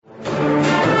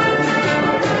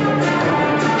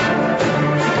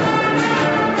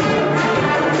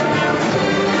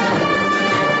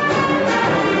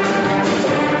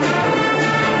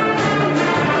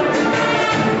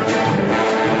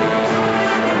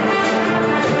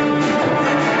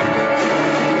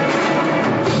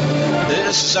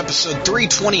episode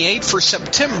 328 for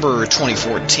September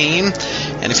 2014.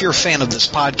 And if you're a fan of this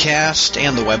podcast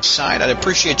and the website, I'd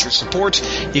appreciate your support.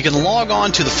 You can log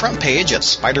on to the front page at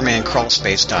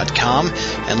SpidermanCrawlspace.com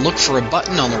and look for a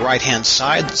button on the right-hand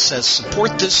side that says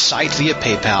Support this site via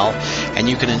PayPal, and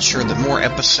you can ensure that more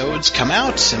episodes come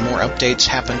out and more updates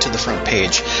happen to the front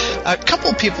page. A couple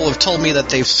of people have told me that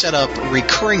they've set up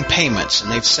recurring payments,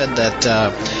 and they've said that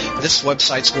this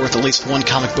website's worth at least one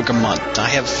comic book a month. I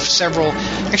have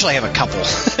I have a couple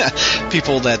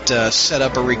people that set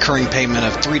up a recurring payment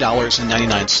of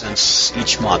 $3.99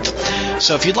 each month.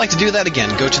 So if you'd like to do that,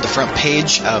 again, go to the front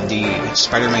page of the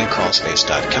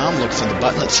SpidermanCrawlspace.com, look for the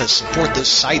button that says Support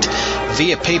this site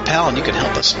via PayPal, and you can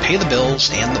help us pay the bills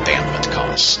and the bandwidth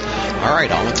costs. All right,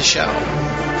 on with the show.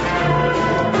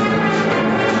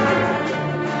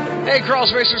 Hey, Crawl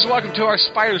Spacers, welcome to our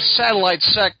Spider Satellite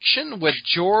section with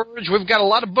George. We've got a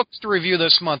lot of books to review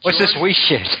this month, George. What's this we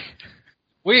shit?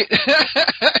 Like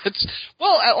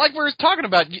we were talking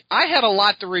about, I had a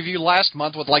lot to review last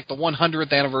month with like the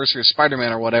 100th anniversary of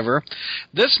Spider-Man or whatever.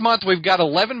 This month we've got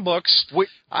 11 books.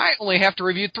 I only have to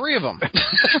review 3 of them.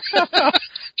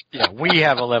 Yeah, we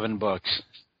have 11 books.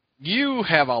 You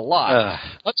have a lot.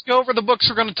 Let's go over the books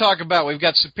we're going to talk about. We've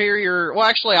got Superior. Well,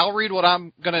 actually, I'll read what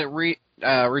I'm going to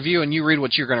review, and you read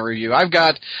what you're going to review. I've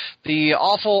got the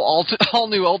awful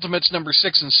all-new Ultimates number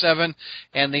 6 and 7,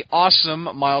 and the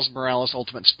awesome Miles Morales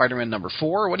Ultimate Spider-Man number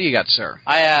 4. What do you got, sir?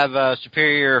 I have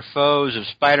Superior Foes of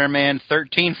Spider-Man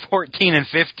 13, 14, and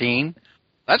 15.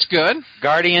 That's good.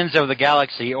 Guardians of the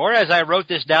Galaxy, or as I wrote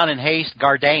this down in haste,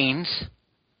 Gardanes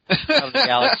of the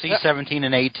Galaxy 17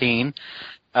 and 18.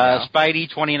 Spidey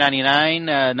 2099,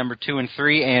 number 2 and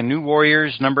 3, and New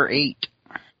Warriors number 8.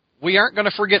 We aren't going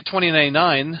to forget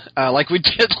 2099 like we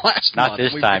did last month. Not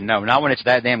this time, no. Not when it's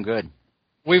that damn good.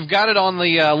 We've got it on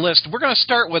the list. We're going to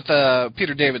start with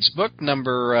Peter David's book,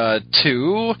 number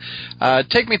 2.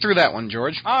 Take me through that one,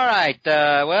 George. All right.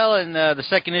 In the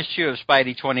second issue of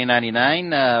Spidey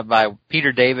 2099 by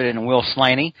Peter David and Will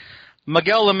Slaney,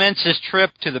 Miguel laments his trip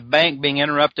to the bank being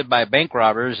interrupted by bank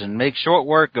robbers and makes short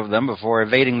work of them before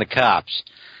evading the cops.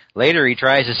 Later, he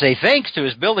tries to say thanks to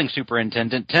his building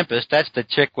superintendent, Tempest, that's the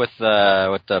chick with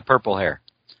the purple hair,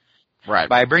 right,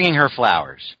 by bringing her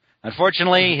flowers.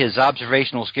 Unfortunately, his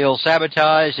observational skills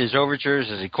sabotage his overtures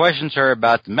as he questions her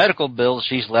about the medical bills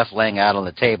she's left laying out on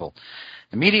the table.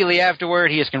 Immediately afterward,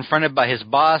 he is confronted by his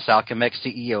boss, Alchemax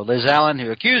CEO Liz Allen,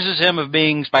 who accuses him of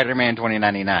being Spider-Man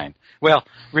 2099. Well,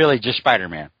 really, just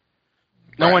Spider-Man.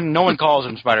 No one calls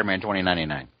him Spider-Man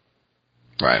 2099.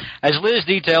 Right. As Liz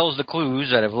details the clues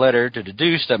that have led her to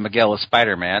deduce that Miguel is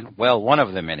Spider-Man, well, one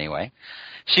of them anyway,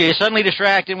 she is suddenly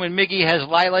distracted when Miggy has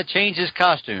Lila change his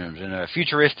costumes in a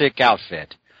futuristic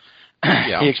outfit.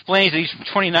 Yeah. He explains that he's from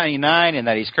 2099 and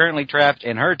that he's currently trapped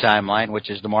in her timeline, which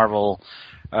is the Marvel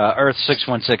Earth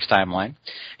 616 timeline,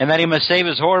 and that he must save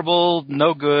his horrible,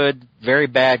 no good, very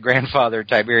bad grandfather,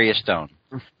 Tiberius Stone.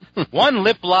 One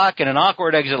lip lock and an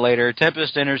awkward exit later,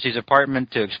 Tempest enters his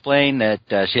apartment to explain that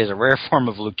she has a rare form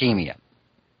of leukemia.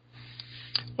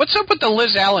 What's up with the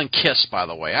Liz Allen kiss, by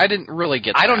the way? I didn't really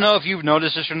get that. I don't know if you've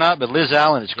noticed this or not, but Liz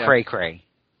Allen is cray-cray.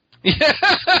 Yeah.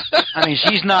 I mean,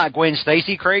 she's not Gwen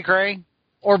Stacy cray-cray.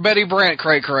 Or Betty Brant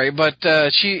cray-cray, but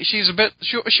she's a bit...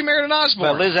 She married an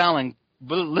Osborn.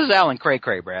 But Liz Allen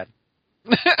cray-cray, Brad.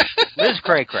 Liz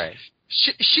cray-cray.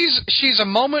 She's a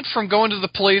moment from going to the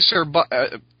police or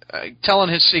telling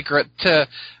his secret to,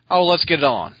 let's get it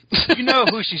on. You know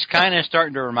who she's kind of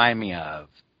starting to remind me of?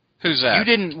 Who's that? You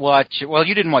didn't watch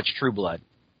True Blood.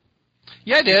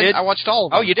 Yeah, I did. I watched all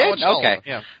of them. Oh, you did? Okay.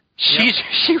 Yeah.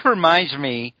 She reminds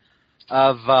me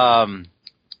of, I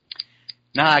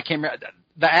can't remember.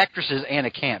 The actress is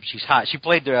Anna Camp. She's hot. She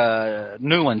played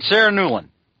Newland, Sarah Newland.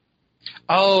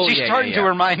 Oh, she's starting to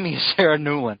remind me of Sarah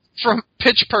Newland. From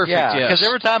Pitch Perfect, yeah. Because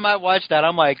every time I watch that,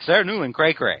 I'm like, Sarah Newland,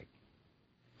 cray-cray.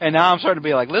 And now I'm starting to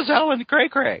be like, Liz Allen,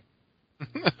 cray-cray.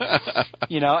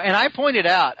 And I pointed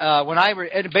out,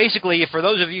 basically, for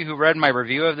those of you who read my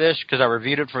review of this, because I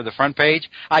reviewed it for the front page,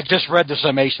 I just read the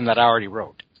summation that I already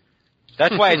wrote.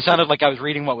 That's why it sounded like I was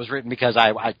reading what was written, because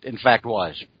I in fact,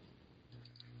 was.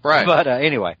 Right. But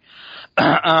anyway.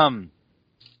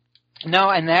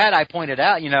 No, and that I pointed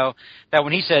out, that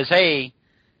when he says, hey,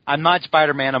 I'm not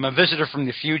Spider-Man, I'm a visitor from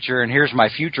the future, and here's my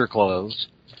future clothes,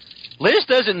 Liz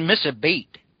doesn't miss a beat.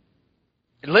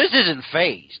 Liz isn't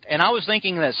phased. And I was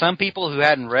thinking that some people who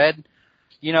hadn't read,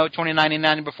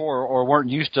 2099 before or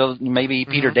weren't used to maybe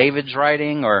Peter David's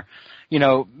writing or,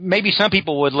 maybe some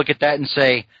people would look at that and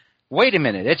say, wait a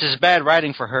minute, it's as bad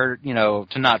writing for her,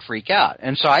 to not freak out.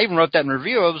 And so I even wrote that in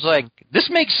review. I was like, this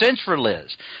makes sense for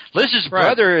Liz. Liz's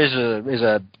brother is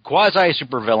a quasi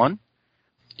supervillain.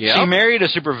 Yeah. She married a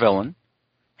supervillain.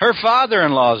 Her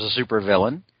father-in-law is a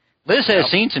supervillain. Liz has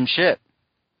seen some shit.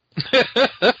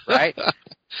 Right?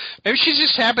 Maybe she's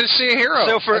just happy to see a hero.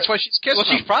 That's why she's kissing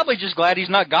him. She's probably just glad he's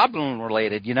not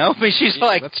goblin-related, I mean, she's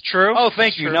like... That's true. Oh,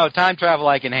 thank you. True. No, time travel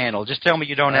I can handle. Just tell me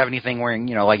you don't have anything wearing,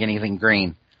 like anything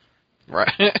green.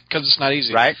 Right. Because it's not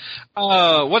easy. Right.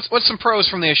 What's some pros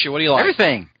from the issue? What do you like?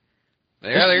 Everything.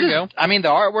 There you go. I mean, the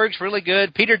artwork's really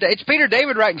good. It's Peter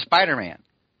David writing Spider-Man.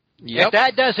 Yep. If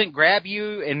that doesn't grab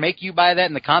you and make you buy that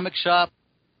in the comic shop,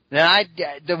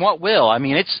 then what will? I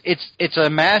mean, it's a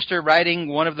master writing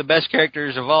one of the best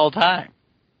characters of all time.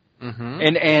 Mm-hmm.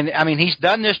 And I mean, he's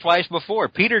done this twice before.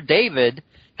 Peter David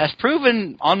has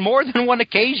proven on more than one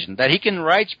occasion that he can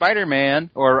write Spider-Man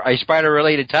or a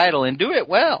Spider-related title and do it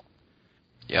well.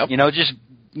 Yep. Just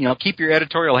keep your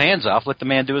editorial hands off. Let the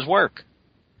man do his work.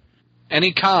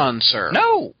 Any cons, sir?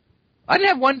 No, I didn't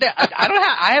have one.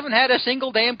 I haven't had a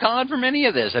single damn con from any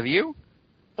of this. Have you?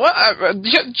 Well,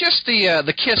 just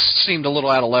the kiss seemed a little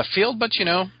out of left field, but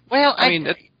Well, I mean,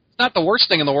 it's not the worst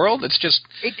thing in the world. It's just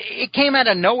it came out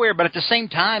of nowhere, but at the same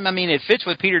time, I mean, it fits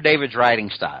with Peter David's writing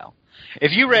style.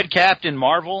 If you read Captain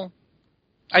Marvel,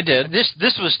 I did.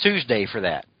 This was Tuesday for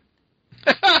that.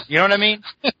 You know what I mean?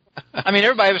 I mean,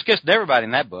 everybody was kissing everybody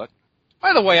in that book.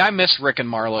 By the way, I miss Rick and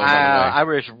Marlowe. I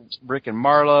miss Rick and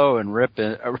Marlowe and Rick and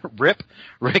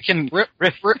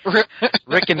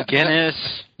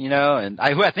Guinness, and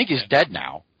who I think is dead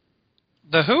now.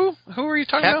 The who? Who are you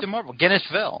talking Captain about? Marvel. Guinness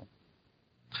Phil.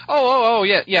 Oh,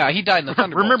 yeah, he died in the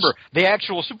Thunderbolts. Remember, the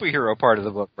actual superhero part of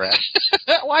the book, Brad.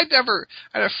 Well,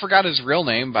 I forgot his real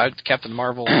name, but Captain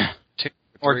Marvel.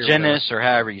 Or Genis, or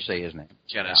however you say his name.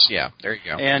 Genis, yeah, there you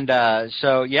go. And I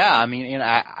mean,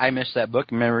 I missed that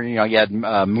book. Remember, you had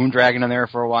Moondragon in there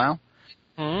for a while.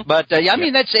 Mm-hmm. But I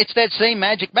mean, it's that same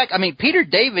magic back. I mean, Peter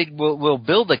David will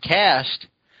build a cast.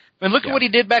 I mean, look at what he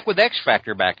did back with X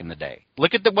Factor back in the day.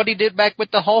 Look at what he did back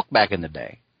with the Hulk back in the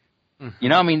day.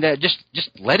 Mm-hmm. I mean, just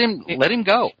let him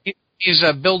go. He's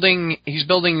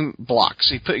building blocks.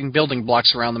 He's putting building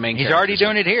blocks around the main characters. He's already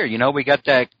doing it here. We got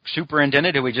that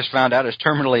superintendent who we just found out is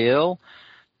terminally ill.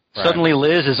 Right. Suddenly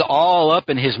Liz is all up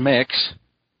in his mix.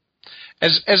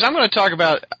 As I'm going to talk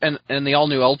about in the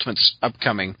all-new Ultimates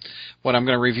upcoming, when I'm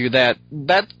going to review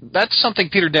that's something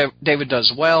Peter David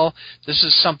does well. This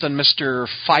is something Mr.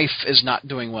 Fife is not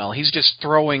doing well. He's just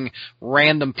throwing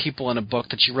random people in a book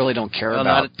that you really don't care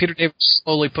about. Peter David's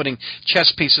slowly putting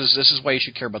chess pieces. This is why you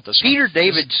should care about this Peter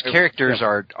David's characters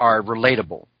are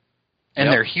relatable,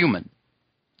 and they're human.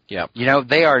 Yep.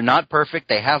 They are not perfect.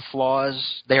 They have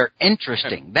flaws. They are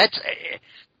interesting. That's...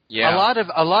 Yeah.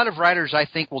 A lot of writers, I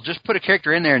think, will just put a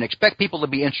character in there and expect people to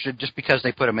be interested just because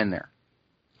they put him in there.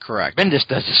 Correct. Bendis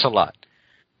does this a lot.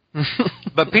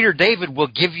 But Peter David will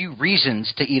give you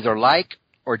reasons to either like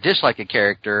or dislike a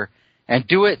character and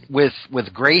do it with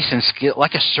grace and skill,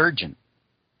 like a surgeon.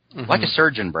 Mm-hmm. Like a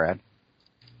surgeon, Brad.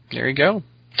 There you go.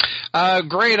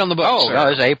 Grade on the book, sir. No,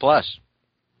 it's A+.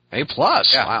 A+?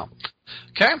 Yeah. Wow.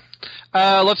 Okay.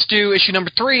 Let's do issue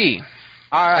number 3.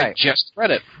 All right. I just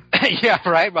read it. Yeah,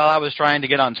 right, while I was trying to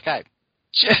get on Skype.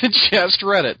 Just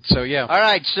read it, so yeah. All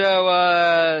right, so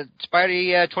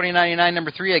Spidey 2099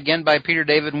 number 3, again by Peter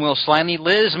David and Will Slaney.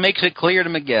 Liz makes it clear to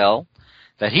Miguel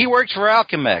that he works for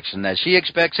Alchemex and that she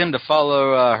expects him to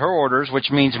follow her orders,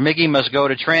 which means Miggy must go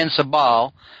to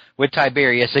Trans-Sabal with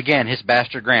Tiberius, again, his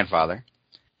bastard grandfather,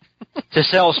 to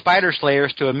sell spider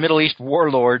slayers to a Middle East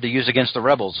warlord to use against the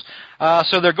rebels.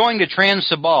 So they're going to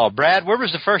Trans-Sabal. Brad, where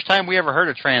was the first time we ever heard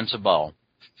of Trans-Sabal?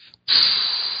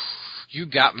 You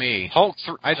got me. Hulk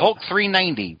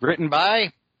 390, written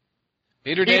by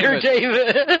Peter David.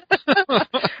 It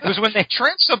was when they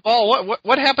Trans-Sabal.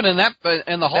 What happened in that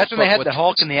in the Hulk? That's when they had the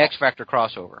Hulk and the X Factor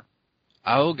crossover.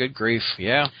 Oh, good grief!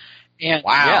 Yeah. And,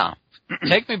 wow. Yeah.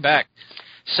 Take me back.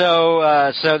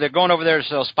 So they're going over there to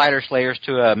sell spider slayers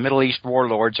to a Middle East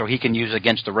warlord so he can use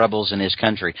against the rebels in his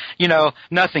country.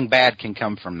 Nothing bad can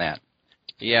come from that.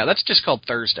 Yeah, that's just called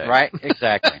Thursday. Right,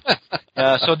 exactly.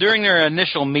 So during their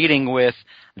initial meeting with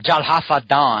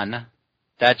Jalhafadan,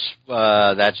 that's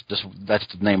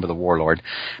the name of the warlord,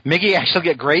 Miggy actually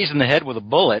get grazed in the head with a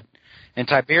bullet, and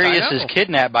Tiberius is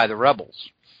kidnapped by the rebels.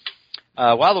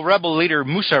 While the rebel leader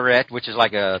Musaret, which is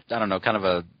like kind of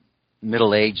a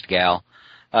middle-aged gal,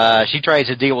 she tries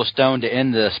to deal with Stone to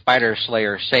end the Spider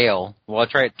Slayer sale. Well,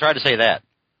 try to say that.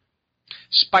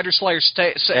 Spider Slayer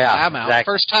I'm out.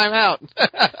 Exactly. First time out.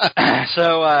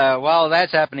 So while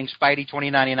that's happening, Spidey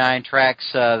 2099 tracks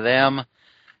them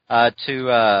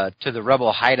to the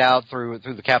rebel hideout through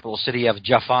the capital city of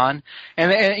Jaffan,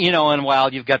 and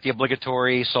while you've got the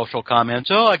obligatory social comments,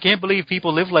 oh, I can't believe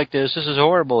people live like this. This is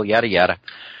horrible. Yada yada,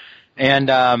 and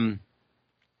then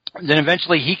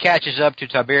eventually he catches up to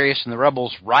Tiberius and the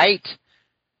rebels right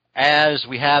as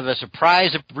we have a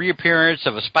surprise reappearance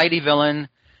of a Spidey villain.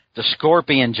 The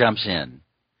Scorpion jumps in.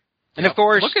 And of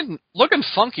course, looking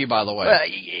funky, by the way.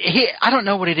 I don't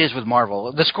know what it is with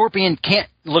Marvel. The Scorpion can't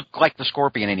look like the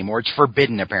Scorpion anymore. It's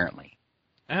forbidden, apparently.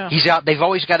 Yeah. He's out. They've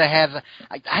always got to have.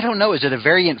 I don't know. Is it a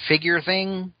variant figure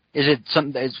thing? Is it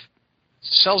something?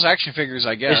 Sells action figures,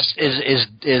 I guess.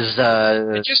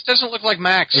 It just doesn't look like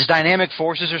Max. Is Dynamic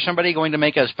Forces or somebody going to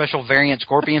make a special variant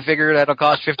Scorpion figure that'll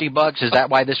cost $50? Is that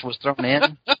why this was thrown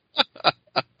in?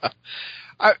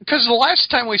 Because the last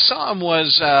time we saw him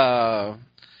was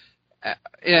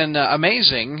in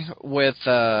Amazing with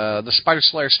the Spider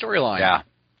Slayer storyline. Yeah.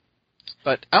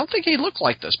 But I don't think he looked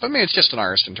like this. But maybe it's just an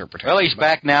artist interpretation. Well, he's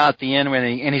back now at the end,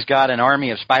 and he's got an army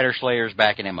of Spider Slayers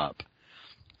backing him up.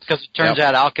 Because it turns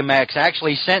out Alchemax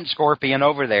actually sent Scorpion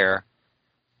over there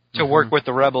to work with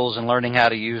the rebels and learning how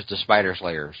to use the Spider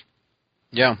Slayers.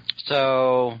 Yeah.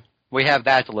 So we have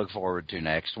that to look forward to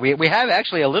next. We have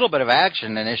actually a little bit of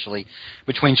action initially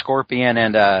between Scorpion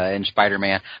and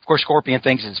Spider-Man. Of course, Scorpion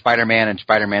thinks it's Spider-Man, and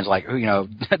Spider-Man's like,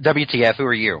 WTF, who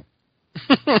are you?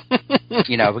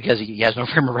 Because he has no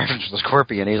frame of reference for the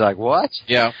Scorpion. He's like, what?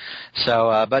 Yeah.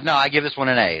 So, but no, I give this one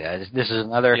an A. This is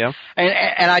another. Yeah.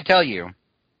 And I tell you,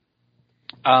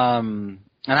 and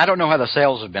I don't know how the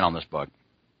sales have been on this book.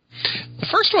 The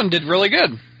first one did really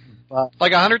good.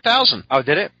 Like 100,000. Oh,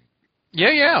 did it?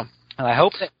 Yeah. And I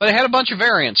hope but it had a bunch of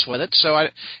variants with it, so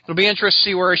it'll be interesting to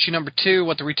see where issue number 2,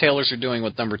 what the retailers are doing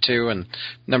with number 2 and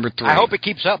number 3. I hope it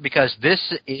keeps up because this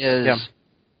is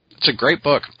it's a great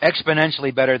book.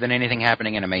 Exponentially better than anything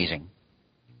happening in Amazing.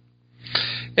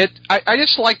 I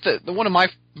just like the one of my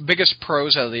biggest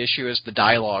pros out of the issue is the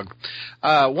dialogue.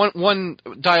 One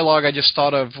dialogue I just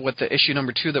thought of with the issue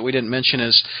number 2 that we didn't mention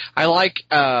is I like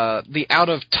the out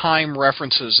of time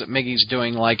references that Miggy's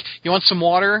doing. Like, you want some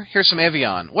water? Here's some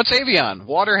Evian. What's Evian?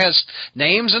 Water has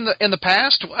names in the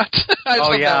past. What?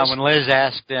 When Liz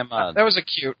asked him, that was a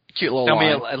cute little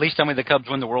line. At least tell me the Cubs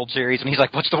win the World Series, and he's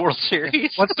like, "What's the World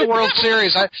Series? What's the World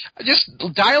Series?" I just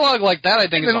dialogue like that. I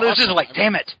think is Liz awesome. is like,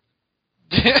 "Damn it."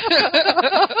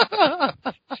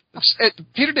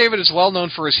 Peter David is well known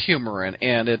for his humor,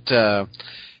 and it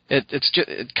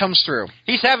comes through.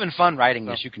 He's having fun writing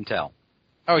this. You can tell.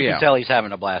 Oh you yeah, can tell he's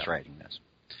having a blast writing this.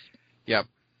 Yep.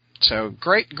 So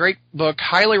great book,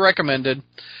 highly recommended.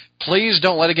 Please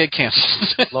don't let it get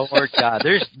canceled. Lord God,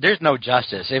 there's no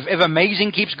justice. If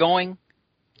Amazing keeps going,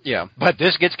 yeah, but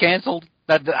this gets canceled,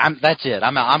 that's it.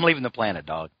 I'm leaving the planet,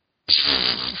 dog.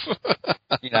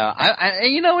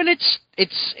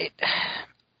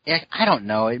 I don't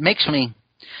know. It makes me.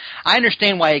 I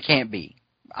understand why it can't be.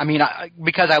 I mean,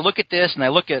 because I look at this and I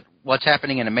look at what's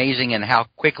happening in Amazing and how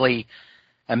quickly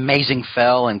Amazing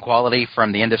fell in quality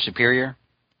from the end of Superior.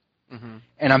 Mm-hmm.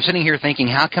 And I'm sitting here thinking,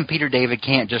 how come Peter David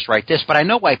can't just write this? But I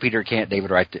know why Peter David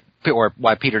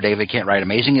can't write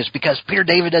Amazing is because Peter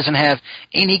David doesn't have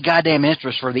any goddamn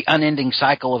interest for the unending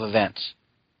cycle of events.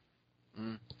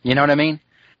 Mm. You know what I mean?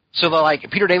 So like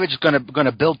Peter David's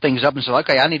gonna build things up and say,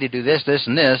 okay, I need to do this, this,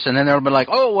 and this, and then they'll be like,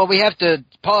 oh well, we have to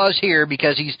pause here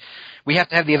because we have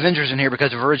to have the Avengers in here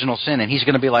because of Original Sin, and he's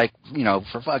gonna be like,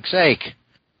 for fuck's sake,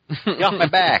 get off my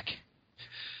back.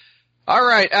 All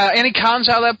right, any cons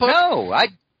out of that book?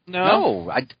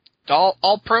 No.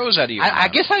 All pros out of you. I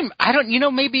guess I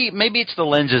don't. Maybe it's the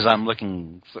lenses I'm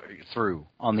looking through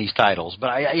on these titles,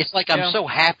 but it's like I'm so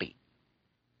happy.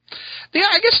 Yeah,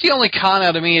 I guess the only con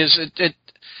out of me is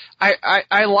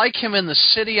I like him in the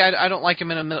city. I don't like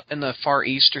him in the Far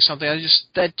East or something.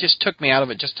 That just took me out of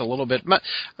it just a little bit.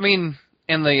 I mean,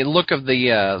 and the look of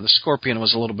the Scorpion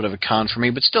was a little bit of a con for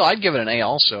me, but still, I'd give it an A.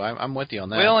 Also, I'm with you on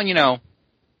that. Well, and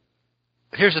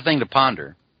here's the thing to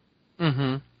ponder: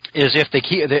 is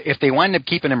if they wind up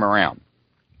keeping him around.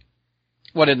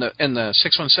 What in the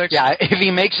 616? Yeah, if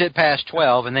he makes it past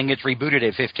 12 and then gets rebooted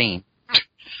at 15.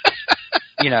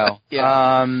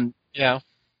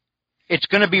 It's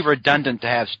going to be redundant to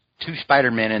have 2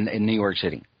 Spider-Men in New York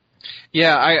City.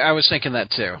 Yeah, I was thinking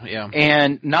that too, yeah.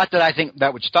 And not that I think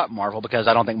that would stop Marvel, because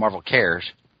I don't think Marvel cares.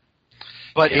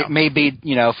 But it may be,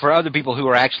 for other people who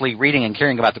are actually reading and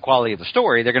caring about the quality of the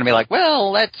story, they're going to be like,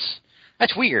 well, that's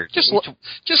weird. Just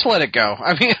let it go.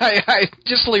 I mean, I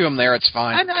just leave them there. It's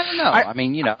fine. I don't know.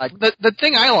 The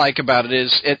thing I like about it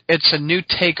is it's a new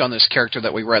take on this character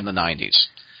that we read in the 90s.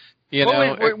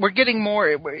 We're getting more.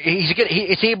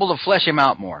 It's able to flesh him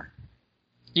out more.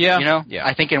 Yeah. You know? Yeah.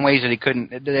 I think in ways that he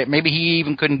couldn't, that maybe he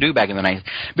even couldn't do back in the 90s.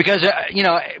 Because, you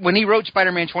know, when he wrote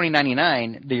Spider-Man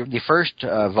 2099, the first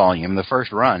volume, the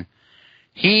first run,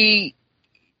 he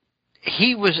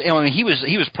was, I mean, he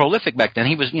was prolific back then.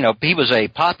 He was a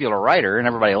popular writer and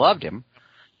everybody loved him.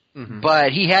 Mm-hmm.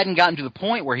 But he hadn't gotten to the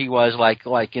point where he was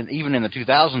even in the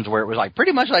 2000s where it was like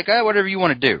pretty much like, whatever you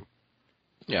want to do.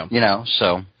 Yeah. You know,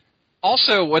 so.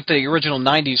 Also, with the original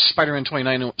 90s, Spider-Man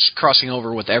 29 was crossing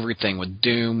over with everything, with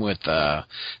Doom, with the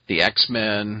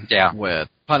X-Men, with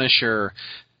Punisher.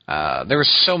 There were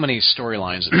so many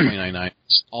storylines that 29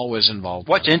 was always involved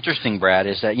What's with. interesting, Brad,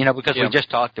 is that, you know, because we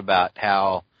just talked about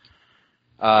how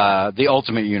the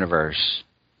Ultimate Universe,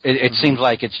 it seems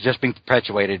like it's just being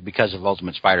perpetuated because of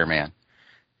Ultimate Spider-Man.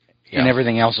 And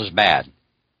everything else is bad.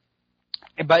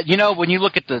 But, you know, when you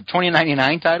look at the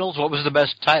 2099 titles, what was the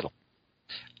best title?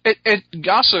 It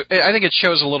also, I think it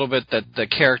shows a little bit that the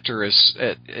character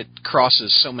it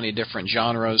crosses so many different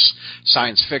genres,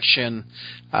 science fiction.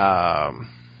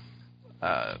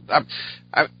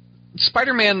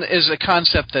 Spider-Man is a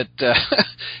concept that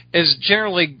is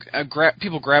generally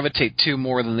people gravitate to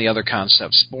more than the other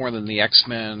concepts, more than the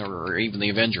X-Men or even the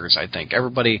Avengers. I think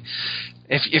everybody,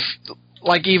 if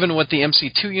like even with the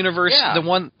MC2 universe,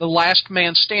 the last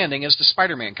man standing is the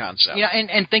Spider-Man concept. Yeah,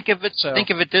 and think of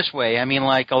it this way. I mean,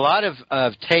 like a lot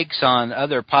of takes on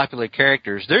other popular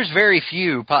characters. There's very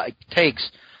few takes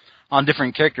on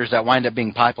different characters that wind up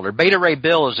being popular. Beta Ray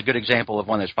Bill is a good example of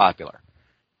one that's popular.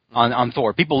 On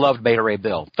Thor, people loved Beta Ray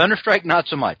Bill. Thunderstrike, not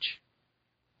so much.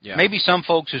 Yeah. Maybe some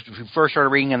folks who first started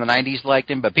reading in the 90s liked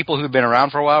him, but people who've been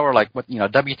around for a while were like, "What? You know,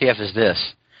 WTF is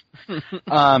this?"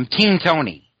 Teen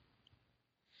Tony.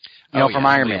 From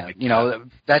Iron Man. You know,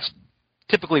 that's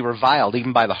typically reviled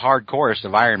even by the hardcorest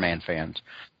of Iron Man fans.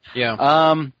 Yeah.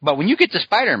 But when you get to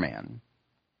Spider-Man,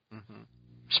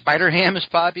 Spider-Ham is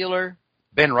popular.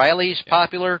 Ben Reilly's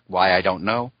popular. Why, I don't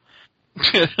know.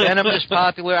 Venom is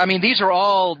popular. I mean, these are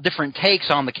all different takes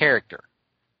on the character.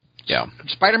 Yeah.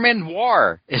 Spider-Man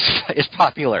Noir is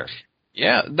popular.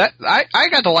 Yeah, that I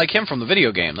got to like him from the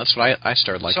video game. That's what I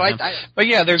started liking him. But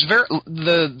yeah, there's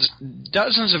the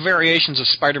dozens of variations of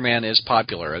Spider-Man is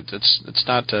popular. It's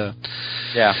not.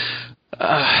 Yeah.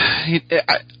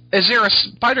 Is there a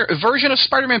version of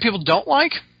Spider-Man people don't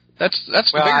like? That's the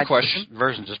bigger question.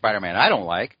 Versions of Spider-Man I don't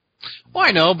like. Well,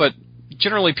 I know, but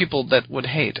generally people that would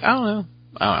hate. I don't know.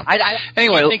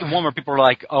 Anyway, I think of one where people are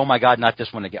like, "Oh my God, not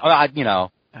this one again."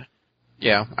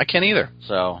 Yeah, I can't either.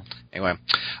 So. Anyway.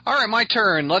 All right, my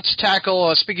turn. Let's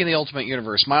tackle, speaking of the Ultimate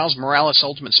Universe, Miles Morales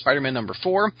Ultimate Spider-Man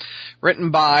 #4,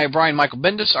 written by Brian Michael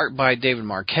Bendis, art by David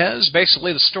Marquez.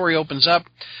 Basically, the story opens up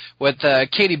with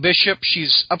Katie Bishop.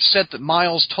 She's upset that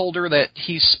Miles told her that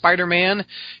he's Spider-Man.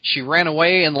 She ran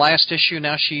away in the last issue.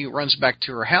 Now she runs back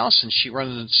to her house, and she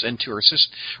runs into her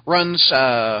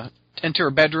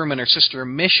bedroom, and her sister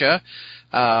Misha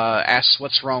asks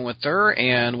what's wrong with her,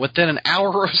 and within an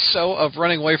hour or so of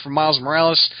running away from Miles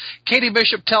Morales, Katie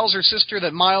Bishop tells her sister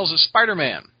that Miles is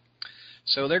Spider-Man.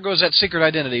 So there goes that secret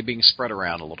identity being spread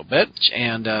around a little bit,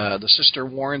 and the sister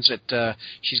warns that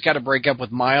she's got to break up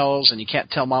with Miles, and you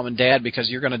can't tell Mom and Dad because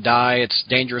you're going to die. It's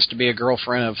dangerous to be a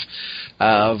girlfriend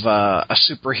of a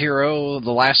superhero.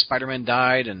 The last Spider-Man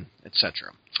died, and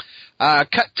etc.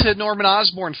 Cut to Norman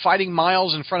Osborn fighting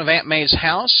Miles in front of Aunt May's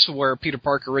house, where Peter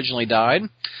Parker originally died.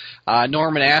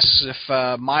 Norman asks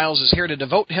if Miles is here to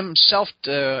devote himself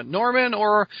to Norman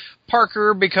or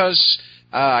Parker because,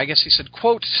 I guess he said,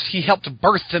 quote, he helped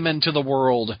birth them into the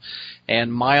world.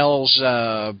 And Miles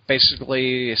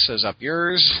basically says, up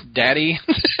yours, Daddy.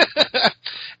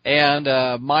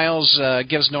 And Miles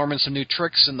gives Norman some new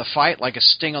tricks in the fight, like a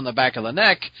sting on the back of the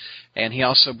neck. And he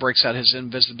also breaks out his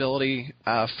invisibility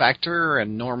factor,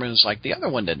 and Norman's like, the other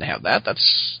one didn't have that.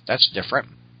 That's different.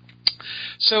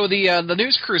 So the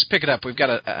news crews pick it up. We've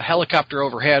got a helicopter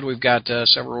overhead. We've got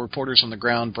several reporters on the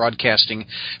ground broadcasting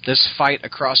this fight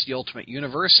across the Ultimate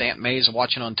Universe. Aunt May's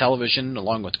watching on television,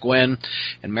 along with Gwen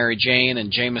and Mary Jane and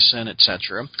Jameson,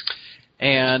 etc.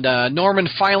 And Norman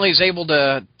finally is able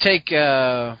to take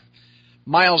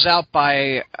Miles out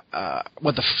by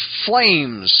with the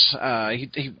flames.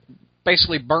 He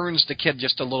basically burns the kid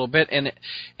just a little bit, and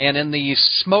in the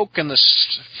smoke and the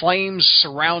flames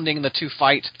surrounding the two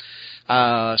fight,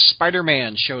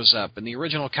 Spider-Man shows up in the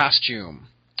original costume,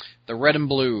 the red and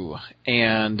blue,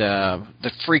 and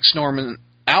that freaks Norman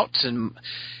out, and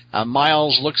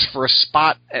Miles looks for a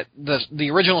spot at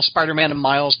the original Spider-Man, and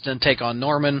Miles then take on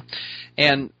Norman,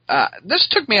 and this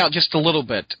took me out just a little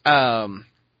bit. The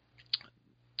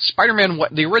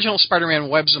original Spider-Man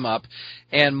webs him up,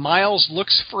 and Miles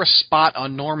looks for a spot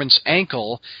on Norman's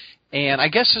ankle, And I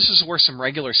guess this is where some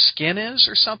regular skin is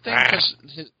or something, because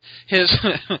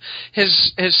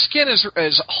his skin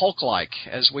is Hulk-like,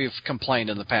 as we've complained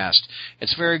in the past.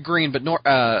 It's very green, but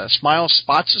Miles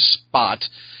spots a spot,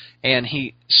 and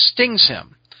he stings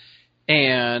him.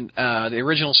 And the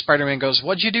original Spider-Man goes,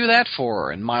 "What'd you do that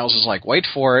for?" And Miles is like, wait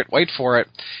for it.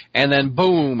 And then,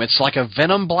 boom, it's like a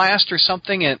venom blast or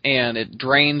something, and it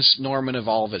drains Norman of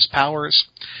all of his powers.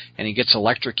 And he gets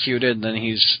electrocuted, and then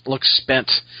he looks spent,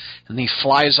 and he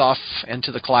flies off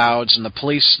into the clouds, and the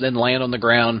police then land on the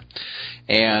ground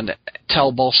and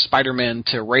tell both Spider-Men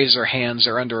to raise their hands,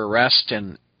 they're under arrest,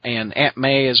 and Aunt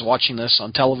May is watching this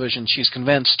on television. She's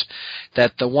convinced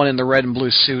that the one in the red and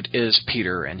blue suit is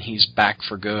Peter, and he's back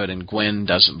for good, and Gwen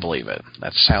doesn't believe it.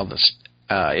 That's how this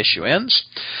issue ends.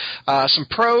 Some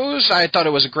pros. I thought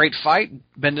it was a great fight.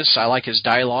 Bendis, I like his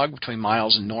dialogue between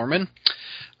Miles and Norman.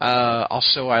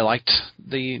 Also, I liked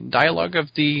the dialogue of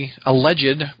the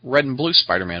alleged red and blue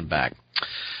Spider-Man back,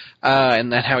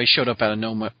 and that how he showed up out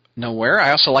of nowhere. I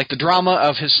also liked the drama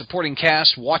of his supporting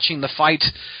cast watching the fight.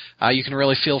 You can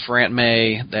really feel for Aunt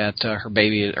May that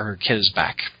her kid is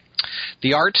back.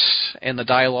 The art and the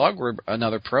dialogue were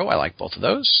another pro. I like both of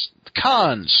those. The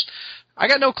cons. I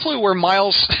got no clue where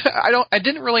Miles. I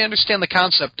didn't really understand the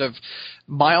concept of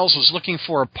Miles was looking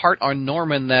for a part on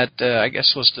Norman that I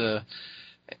guess was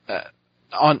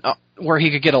where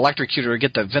he could get electrocuted or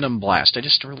get the venom blast. I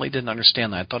just really didn't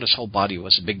understand that. I thought his whole body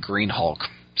was a big green Hulk.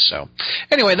 So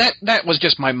anyway, that was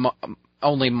just my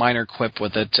only minor quip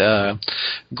with it.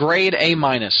 Grade A-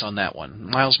 on that one.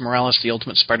 Miles Morales, The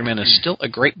Ultimate Spider-Man is still a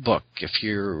great book. If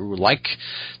you like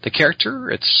the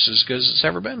character, it's as good as it's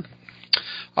ever been.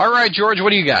 All right, George, what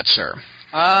do you got, sir?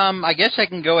 I guess I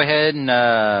can go ahead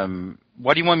and,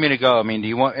 what do you want me to go? I mean, do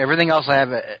you want everything else I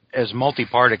have as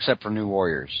multi-part except for New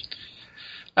Warriors?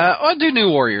 I'll do New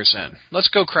Warriors then. Let's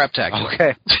go craptacular.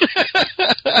 Okay.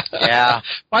 Yeah.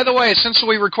 By the way, since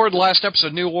we recorded the last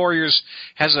episode, New Warriors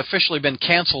has officially been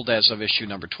canceled as of issue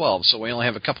number 12, so we only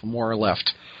have a couple more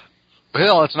left.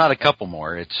 Well, it's not a couple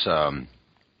more. It's let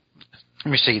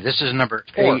me see. This is number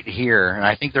 8 here, and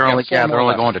I think they're only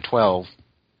going to 12.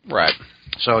 Right.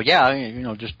 So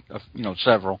yeah, just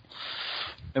several.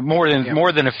 More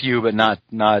than a few, but not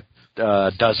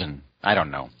a dozen. I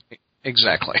don't know.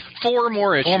 Exactly. 4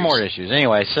 more issues. 4 more issues.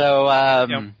 Anyway, so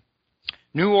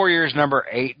New Warriors number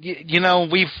 8.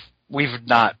 We've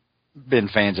not been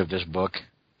fans of this book.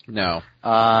 No.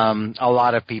 A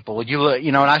lot of people.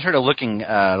 And I started looking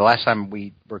the last time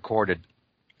we recorded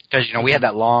because we had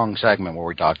that long segment where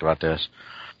we talked about this,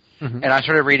 and I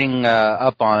started reading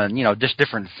up on just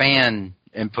different fan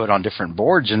input on different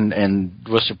boards, and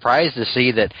was surprised to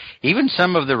see that even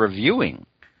some of the reviewing.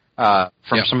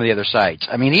 From some of the other sites.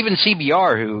 I mean, even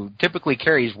CBR, who typically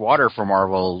carries water for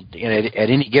Marvel at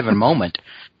any given moment,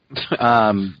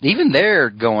 even they're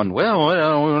going, well, we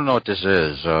don't know what this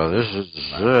is.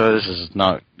 This is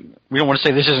not. We don't want to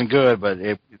say this isn't good, but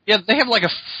they have like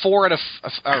a 4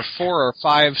 or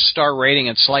 5 star rating.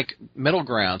 It's like middle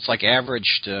ground. It's like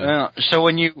average to. So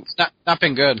when it's not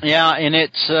been good. Yeah, and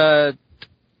it's.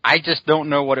 I just don't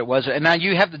know what it was. And now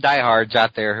you have the diehards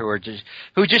out there who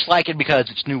just like it because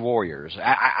it's New Warriors.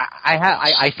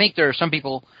 I think there are some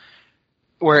people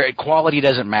where quality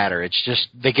doesn't matter. It's just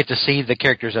they get to see the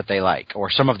characters that they like,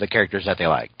 or some of the characters that they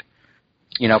liked.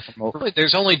 Really,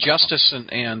 there's only Justice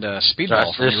and Speedball.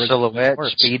 Justice, Silhouette,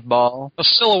 Speedball. The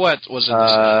Silhouette was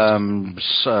in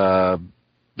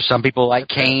this. Some people like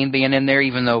Kane being in there,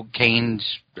 even though Kane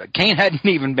hadn't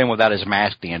even been without his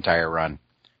mask the entire run.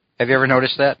 Have you ever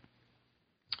noticed that?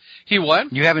 He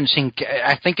what? You haven't seen.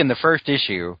 I think in the first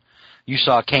issue, you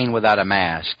saw Kane without a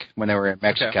mask when they were in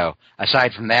Mexico. Okay.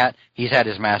 Aside from that, he's had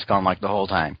his mask on like the whole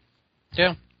time.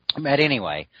 Yeah. But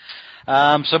anyway,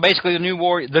 so basically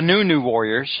the new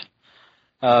Warriors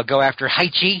go after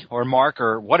Haichi or Mark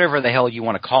or whatever the hell you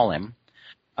want to call him.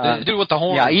 The dude with the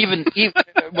horn. Yeah, even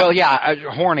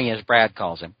horny as Brad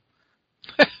calls him.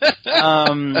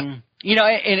 And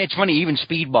it's funny. Even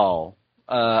Speedball.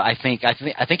 I think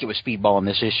it was Speedball in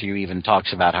this issue even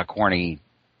talks about how corny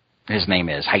his name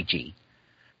is, Haichi.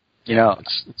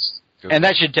 It's and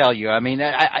that should tell you. I mean,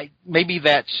 maybe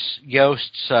that's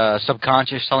Yost's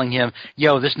subconscious telling him,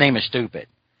 "Yo, this name is stupid."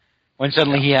 When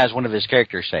suddenly he has one of his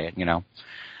characters say it,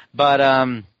 But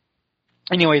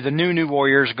anyway, the new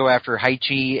Warriors go after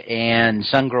Haichi and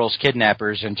Sun Girl's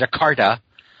kidnappers in Jakarta.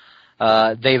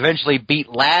 They eventually beat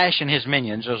Lash and his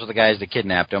minions, those are the guys that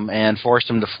kidnapped him, and forced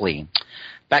him to flee.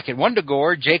 Back at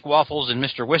Wundagore, Jake Waffles and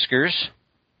Mr. Whiskers,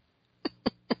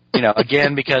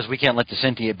 again, because we can't let the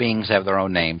sentient beings have their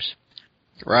own names,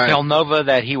 right. Tell Nova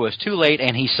that he was too late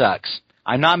and he sucks.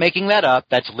 I'm not making that up.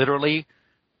 That's literally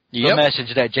The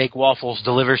message that Jake Waffles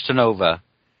delivers to Nova.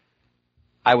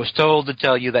 I was told to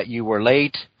tell you that you were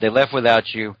late, they left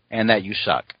without you, and that you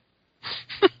suck.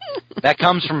 That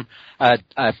comes from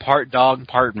a part dog,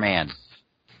 part man.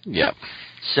 Yep.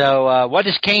 So what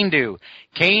does Kane do?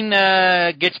 Kane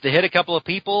gets to hit a couple of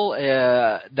people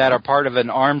that are part of an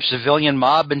armed civilian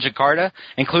mob in Jakarta,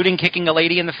 including kicking a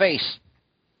lady in the face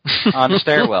on the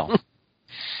stairwell.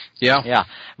 Yeah. Yeah.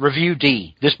 Review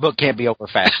D. This book can't be over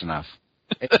fast enough.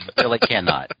 It really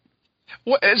cannot.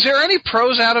 Is there any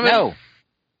prose out of it? No.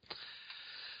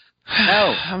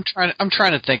 No. I'm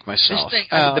trying to think myself.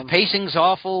 The pacing's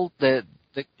awful.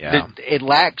 It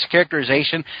lacks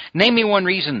characterization. Name me one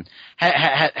reason.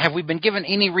 Have we been given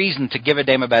any reason to give a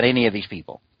damn about any of these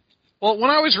people? Well,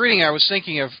 when I was reading, I was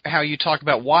thinking of how you talk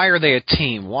about why are they a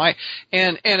team? Why?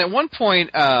 And at one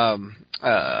point, Vance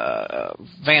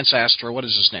Astor, what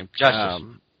is his name?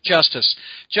 Justice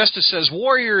says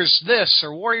Warriors this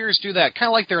or Warriors do that, kind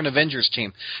of like they're an Avengers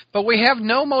team. But we have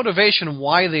no motivation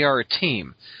why they are a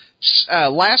team.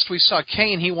 Last we saw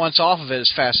Kane, he wants off of it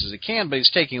as fast as he can, but he's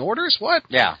taking orders? What?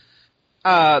 Yeah.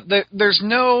 There's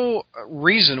no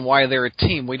reason why they're a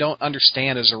team. We don't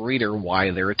understand as a reader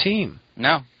why they're a team.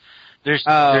 No. There's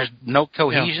no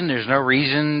cohesion. Yeah. There's no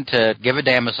reason to give a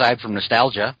damn aside from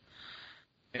nostalgia.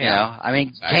 You know, I mean,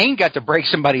 exactly. Kane got to break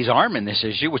somebody's arm in this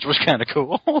issue, which was kind of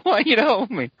cool.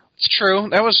 It's true.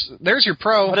 There's your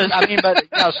pro. So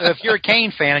if you're a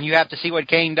Kane fan and you have to see what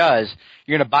Kane does,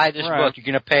 you're going to buy this book. You're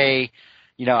going to pay,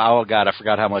 oh God, I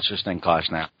forgot how much this thing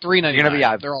costs now. $3.99. You're going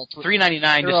to be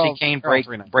 $3.99 to see Kane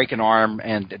break an arm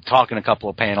and talk in a couple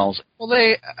of panels. Well,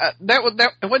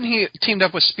 wasn't he teamed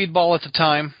up with Speedball at the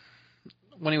time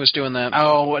when he was doing that?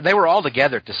 Oh, they were all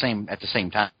together at the same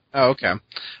time. Oh, okay.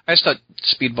 I just thought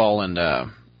Speedball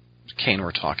and Kane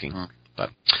were talking.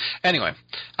 But anyway,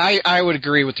 I would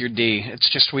agree with your D. It's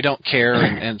just we don't care,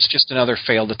 and it's just another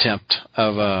failed attempt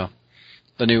of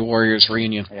the New Warriors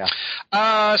reunion. Yeah.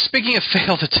 Speaking of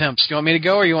failed attempts, do you want me to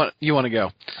go or you want to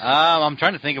go? I'm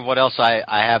trying to think of what else I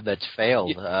have that's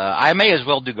failed. I may as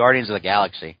well do Guardians of the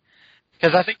Galaxy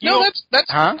because I think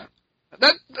that's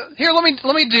here.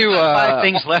 Let me do 5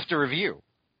 things left to review.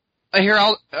 Here,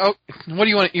 what do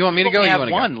you want? You want me to go? We have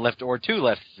one left or 2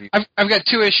 left. I've got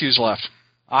 2 issues left.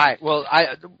 All right. Well,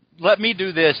 let me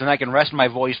do this, and I can rest my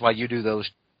voice while you do those.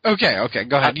 Okay.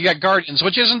 Go ahead. You got Guardians,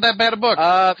 which isn't that bad a book.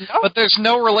 No. But there's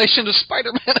no relation to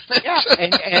Spider-Man in it. Yeah,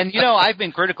 and I've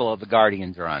been critical of the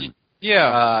Guardians run.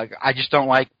 Yeah. I just don't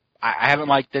like. I haven't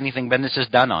liked anything Bendis has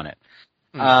done on it.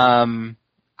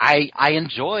 I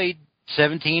enjoyed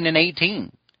 17 and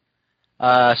 18.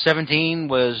 17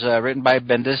 was written by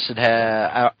Bendis. It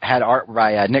had art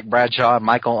by Nick Bradshaw and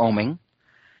Michael Oeming.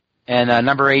 And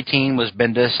number 18 was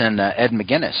Bendis and Ed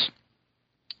McGuinness.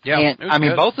 Yeah,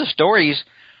 and, both the stories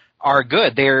are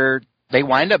good. They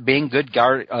wind up being good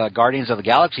Guardians of the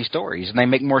Galaxy stories, and they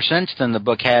make more sense than the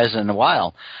book has in a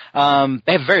while.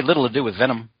 They have very little to do with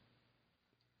Venom.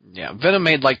 Yeah, Venom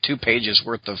made like 2 pages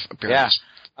worth of appearances. Yeah.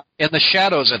 In the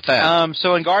shadows at that.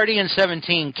 So in Guardians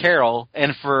 17, Carol,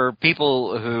 and for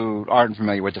people who aren't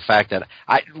familiar with the fact that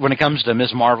when it comes to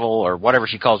Ms. Marvel or whatever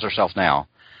she calls herself now,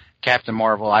 Captain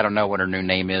Marvel, I don't know what her new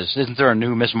name is. Isn't there a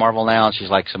new Ms. Marvel now and she's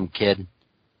like some kid?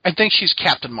 I think she's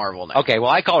Captain Marvel now. Okay, well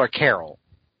I call her Carol.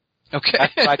 Okay.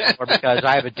 That's what I call her because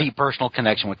I have a deep personal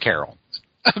connection with Carol.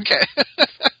 Okay.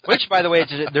 Which, by the way,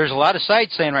 there's a lot of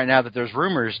sites saying right now that there's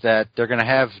rumors that they're going to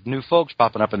have new folks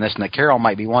popping up in this and that Carol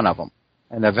might be one of them.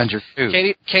 And Avengers 2.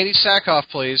 Katie Sackhoff,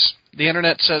 please. The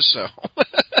internet says so.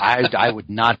 I would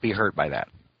not be hurt by that.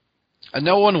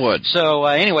 No one would. So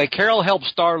anyway, Carol helps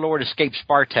Star-Lord escape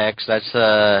Spartex. That's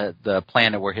the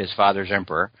planet where his father's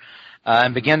emperor,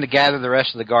 and begin to gather the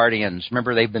rest of the Guardians.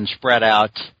 Remember, they've been spread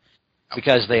out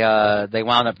because they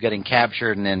wound up getting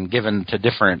captured and then given to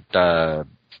different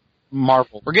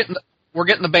Marvel. We're getting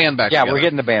the band back. Yeah, together. We're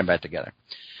getting the band back together.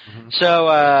 Mm-hmm.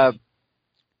 So.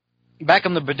 Back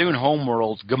on the Badoon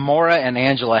homeworld, Gamora and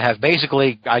Angela have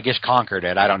basically, I guess, conquered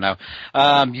it. I don't know.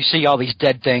 You see all these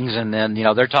dead things, and then,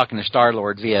 they're talking to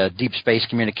Star-Lord via deep space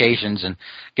communications, and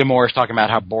Gamora's talking about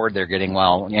how bored they're getting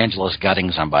while Angela's gutting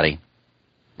somebody.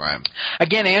 Right.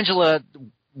 Again, Angela,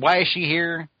 why is she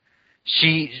here?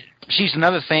 She's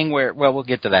another thing where, well, we'll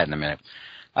get to that in a minute.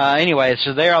 Anyway,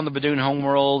 so they're on the Badoon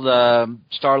homeworld.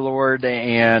 Star-Lord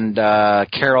and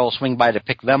Carol swing by to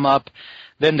pick them up.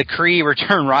 Then the Kree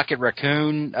return Rocket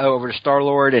Raccoon over to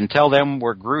Star-Lord and tell them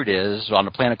where Groot is on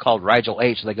a planet called Rigel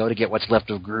 8, so they go to get what's left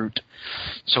of Groot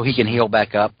so he can heal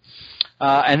back up.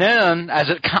 And then,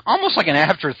 almost like an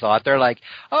afterthought, they're like,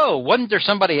 oh, wasn't there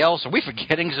somebody else? Are we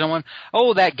forgetting someone?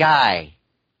 Oh, that guy.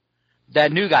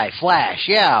 That new guy, Flash.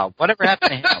 Yeah, whatever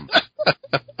happened to him?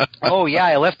 Oh yeah,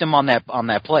 I left him on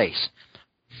that place.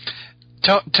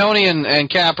 Tony and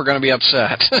Cap are going to be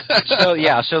upset.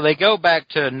 So they go back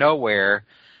to nowhere,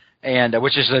 and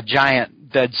which is a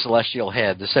giant dead celestial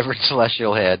head, the severed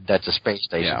celestial head. That's a space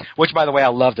station. Yeah. Which, by the way, I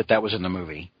loved that was in the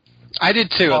movie. I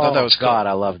did too. I thought that was cool. God,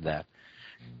 I loved that.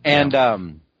 And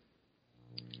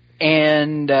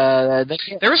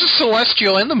there was a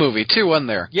celestial in the movie too, wasn't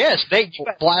there? Yes,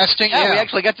 blasting. Yeah, we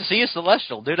actually got to see a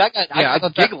celestial, dude. I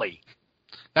got giggly.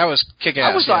 That was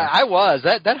kick-ass.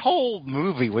 That whole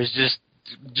movie was just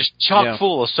chock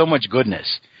full of so much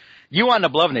goodness. You wound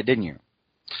up loving it, didn't you?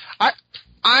 I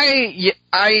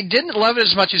didn't love it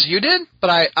as much as you did, but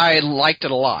I liked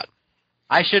it a lot.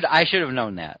 I should have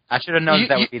known that. I should have known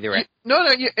that would be the right. No.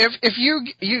 If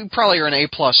you probably are an A+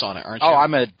 on it, aren't you? Oh,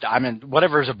 I'm in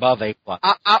whatever's above A+.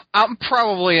 I'm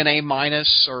probably an A-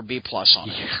 or B+ on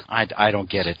it. Yeah, I don't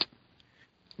get it.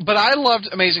 But I loved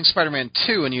Amazing Spider-Man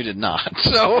 2, and you did not.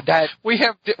 So we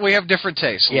have different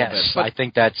tastes. Yes, I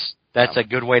think that's a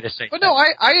good way to say. But no,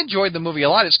 I enjoyed the movie a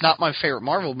lot. It's not my favorite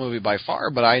Marvel movie by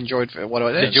far, but I enjoyed what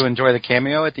it is. Did you enjoy the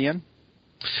cameo at the end?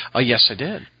 Oh, yes, I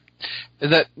did.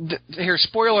 Here,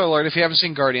 spoiler alert, if you haven't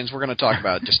seen Guardians, we're going to talk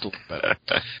about it just a little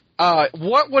bit.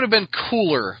 What would have been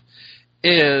cooler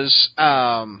is,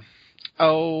 let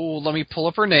me pull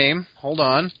up her name. Hold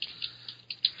on.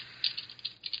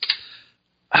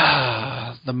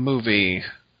 The movie.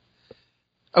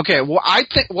 Okay, what I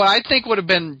think would have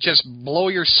been just blow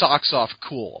your socks off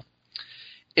cool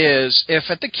is if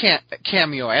at the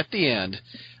cameo at the end,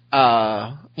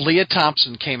 Leah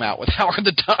Thompson came out with Howard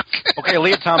the Duck. Okay,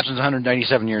 Leah Thompson's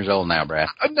 197 years old now, Brad.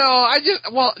 No,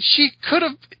 she could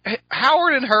have,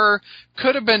 Howard and her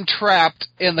could have been trapped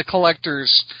in the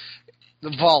collector's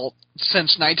vault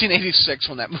since 1986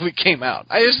 when that movie came out.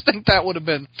 I just think that would have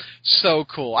been so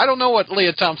cool. I don't know what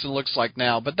Leah Thompson looks like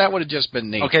now, but that would have just been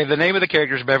neat. Okay, the name of the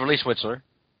character is Beverly Switzler.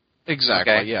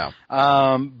 Exactly, okay. Yeah.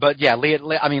 But yeah,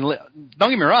 don't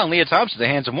get me wrong, Leah Thompson's a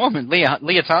handsome woman.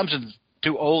 Leah Thompson's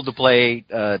too old to play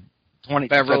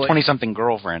 20-something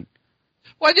girlfriend.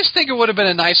 Well, I just think it would have been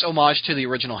a nice homage to the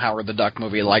original Howard the Duck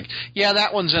movie. Like, yeah,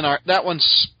 that one's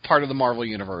part of the Marvel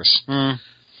universe. Mm.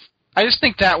 I just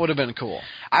think that would have been cool.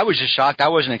 I was just shocked. I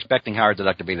wasn't expecting Howard the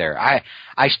Duck to be there. I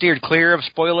steered clear of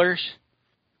spoilers.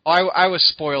 I was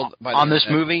spoiled by on this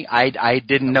movie. I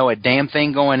didn't know a damn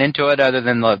thing going into it other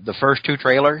than the first two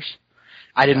trailers.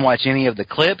 I didn't watch any of the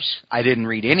clips. I didn't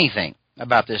read anything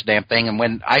about this damn thing. And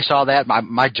when I saw that,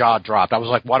 my jaw dropped. I was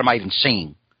like, what am I even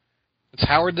seeing? It's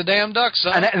Howard the damn Duck,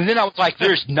 son. And then I was like,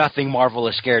 there's nothing Marvel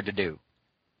is scared to do.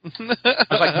 I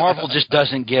was like, Marvel just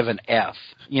doesn't give an F.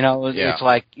 It's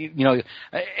like,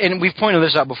 and we've pointed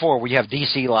this out before. We have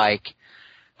DC like,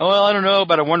 well, I don't know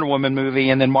about a Wonder Woman movie,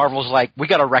 and then Marvel's like, we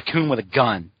got a raccoon with a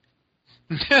gun.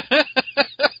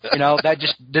 That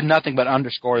just did nothing but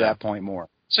underscore that point more.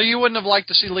 So you wouldn't have liked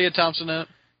to see Leah Thompson in it?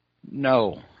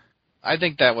 No. I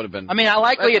think that would have been... I mean, I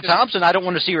like Leah Thompson. I don't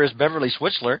want to see her as Beverly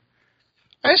Switzler.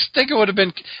 I just think it would have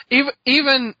been...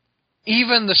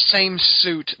 Even the same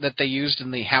suit that they used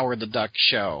in the Howard the Duck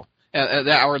show,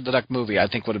 the Howard the Duck movie, I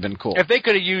think would have been cool. If they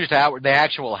could have used the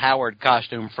actual Howard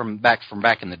costume from back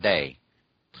in the day,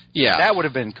 yeah, that would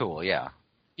have been cool. Yeah,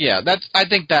 yeah, I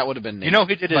think that would have been neat. You know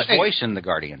who did his voice in the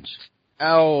Guardians?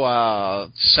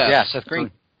 Seth. Yeah, Seth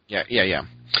Green. Yeah.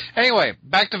 Anyway,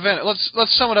 back to Venom.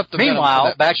 Let's sum it up.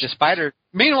 Meanwhile, back to Spider.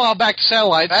 Meanwhile, back to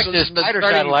satellites. Back to Spider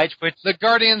satellites, which the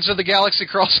Guardians of the Galaxy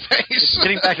crawl space.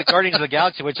 Getting back to Guardians of the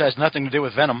Galaxy, which has nothing to do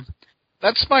with Venom.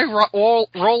 That's my role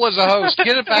as a host.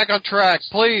 Get it back on track,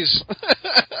 please.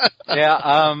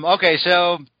 Yeah. Okay.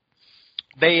 So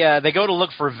they go to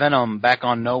look for Venom back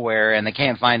on Nowhere, and they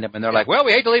can't find him, and they're like, "Well,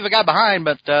 we hate to leave a guy behind,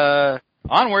 but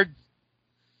onward."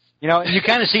 And you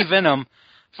kind of see Venom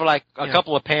for like a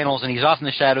couple of panels, and he's off in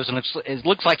the shadows, and it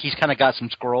looks like he's kind of got some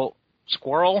squirrel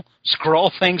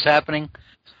things happening.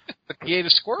 He ate a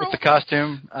squirrel with the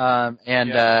costume, and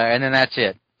then that's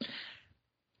it.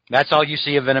 That's all you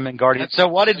see of Venom and Guardians. So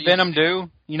what did Venom do?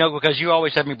 Because you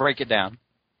always have me break it down.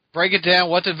 Break it down.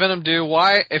 What did Venom do?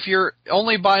 Why? If you're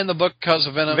only buying the book because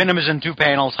of Venom. Venom is in 2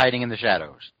 panels hiding in the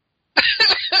shadows.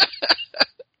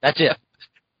 That's it.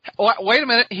 Wait a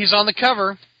minute. He's on the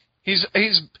cover. He's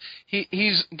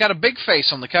got a big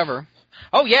face on the cover.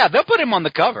 Oh yeah, they'll put him on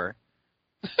the cover.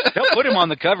 They'll put him on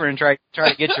the cover and try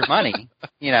to get your money.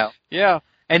 Yeah.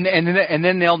 And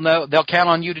then they'll count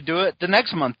on you to do it the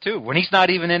next month too, when he's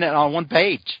not even in it on one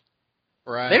page.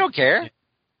 Right. They don't care.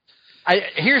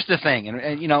 Here's the thing,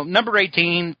 and number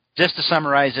 18, just to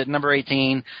summarize it, number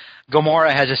 18,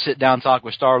 Gamora has a sit-down talk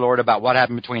with Star-Lord about what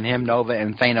happened between him, Nova,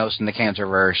 and Thanos in the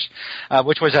Cancerverse,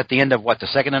 which was at the end of the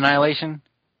second Annihilation?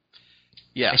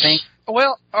 Yes. I think.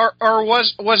 Well, or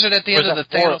was it at the end of the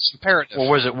Thanos imperative? Or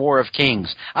was it War of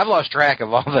Kings? I've lost track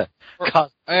of all the...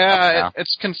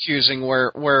 it's confusing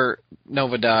where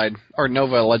Nova died, or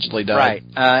Nova allegedly died.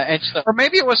 Right. Or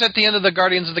maybe it was at the end of the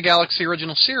Guardians of the Galaxy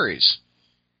original series.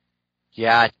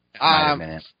 Yeah, a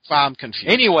minute. I'm confused.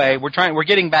 Anyway, we're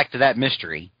getting back to that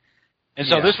mystery. And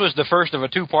so this was the first of a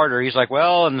two-parter. He's like,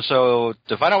 well, and so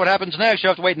to find out what happens next, you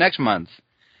have to wait next month.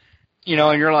 You know,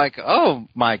 and you're like, oh,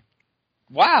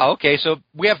 wow, okay, so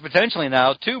we have potentially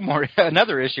now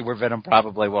another issue where Venom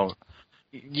probably won't.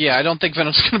 Yeah, I don't think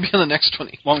Venom's going to be on the next one.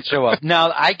 Won't show up.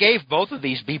 Now, I gave both of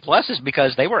these B+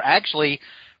 because they were actually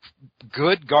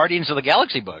good Guardians of the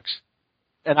Galaxy books.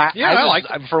 And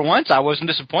for once, I wasn't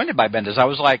disappointed by Bendis. I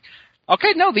was like,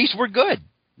 okay, no, these were good.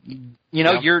 You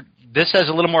know, this has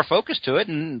a little more focus to it,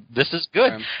 and this is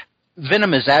good.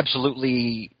 Venom is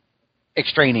absolutely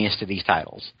extraneous to these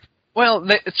titles. Well,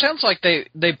 it sounds like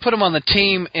they put him on the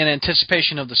team in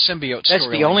anticipation of the symbiote story.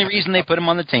 That's the only reason they put him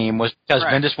on the team was because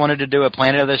Bendis wanted to do a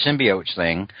Planet of the Symbiotes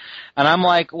thing. And I'm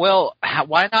like, well,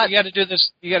 why not? You got to do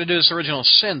this original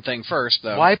Sin thing first,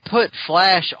 though. Why put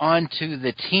Flash onto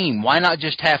the team? Why not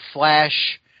just have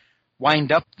Flash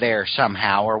wind up there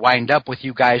somehow, or wind up with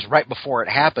you guys right before it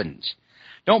happens?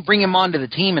 Don't bring him onto the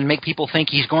team and make people think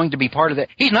he's going to be part of the...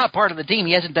 He's not part of the team.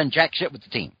 He hasn't done jack shit with the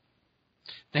team.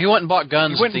 He went and bought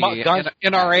guns in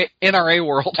NRA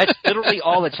world. That's literally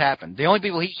all that's happened. The only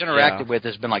people he's interacted with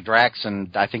has been like Drax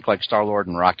and I think like Star-Lord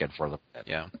and Rocket for the...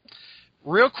 Yeah.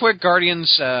 Real quick,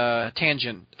 Guardians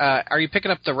tangent. Are you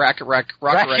picking up the Rocket Raccoon?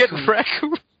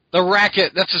 The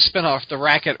Racket, that's a spinoff. The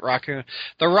Rocket Raccoon.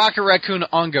 The Rocket Raccoon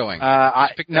ongoing.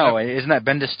 No, isn't that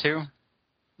Bendis too?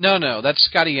 No, that's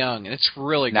Scotty Young, and it's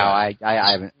really good. No, I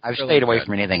haven't. I've really stayed away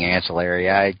from anything ancillary.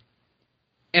 I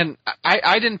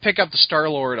didn't pick up the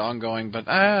Star-Lord ongoing, but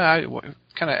I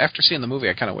kind of, after seeing the movie,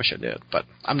 I kind of wish I did. But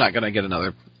I'm not going to get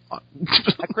another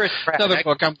Chris Pratt. Another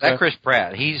book. Chris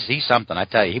Pratt. He's something. I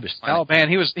tell you, he was funny. Oh man,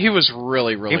 he was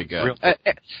really good.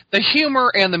 The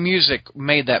humor and the music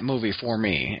made that movie for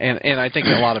me, and I think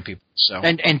a lot of people. So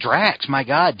and Drax, my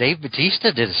God, Dave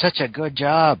Bautista did such a good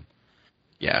job.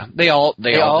 Yeah, they all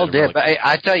did. Really but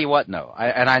I tell you what, no,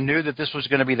 I knew that this was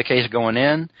going to be the case going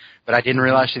in, but I didn't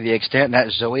realize to the extent that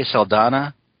Zoe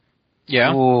Saldana.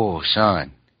 Yeah. Oh,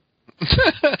 son.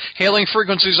 Hailing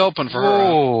frequencies open for her.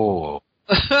 Oh.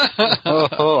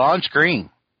 On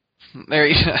screen. There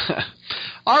you go.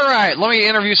 All right, let me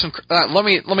interview some. Let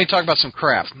me talk about some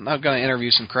crap. I'm not going to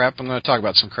interview some crap. I'm going to talk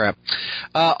about some crap.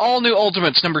 All New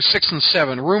Ultimates number 6 and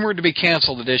 7 rumored to be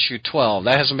canceled at issue 12.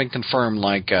 That hasn't been confirmed,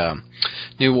 like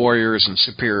New Warriors and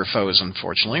Superior Foes,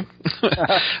 unfortunately.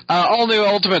 All New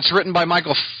Ultimates written by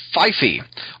Michael Feifey,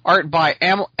 art by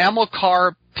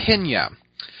Amilcar Pena.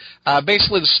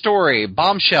 Basically, the story: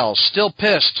 Bombshell still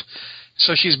pissed.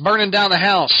 So she's burning down the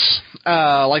house,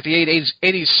 like the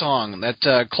 80s song,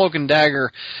 that Cloak and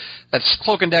Dagger, that's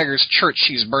Cloak and Dagger's church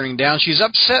she's burning down. She's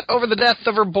upset over the death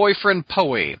of her boyfriend,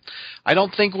 Poe. I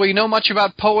don't think we know much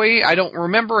about Poe. I don't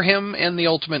remember him in the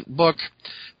Ultimate book,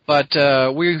 but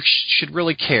we should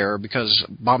really care because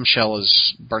Bombshell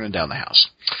is burning down the house.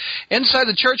 Inside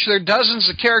the church, there are dozens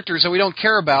of characters that we don't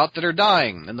care about that are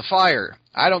dying in the fire.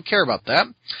 I don't care about that.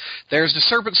 There's the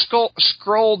Serpent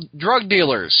Scroll drug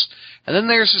dealers. And then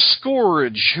there's the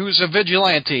Scourge, who's a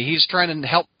vigilante. He's trying to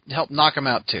help knock him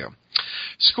out, too.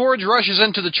 Scourge rushes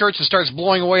into the church and starts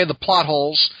blowing away the plot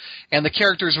holes and the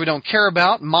characters we don't care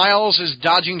about. Miles is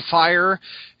dodging fire.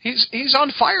 He's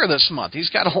on fire this month.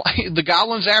 He's got the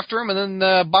goblins after him, and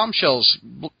then Bombshell's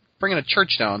bringing a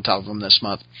church down on top of him this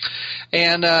month.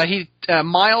 And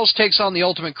Miles takes on the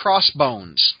Ultimate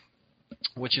Crossbones,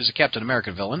 which is a Captain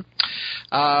America villain.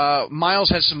 Miles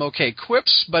has some okay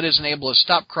quips, but isn't able to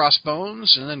stop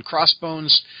Crossbones, and then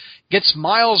Crossbones gets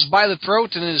Miles by the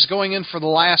throat and is going in for the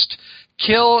last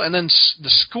kill, and then the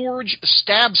Scourge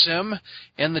stabs him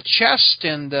in the chest,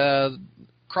 and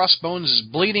Crossbones is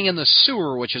bleeding in the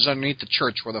sewer, which is underneath the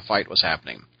church where the fight was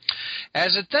happening.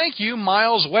 As a thank you,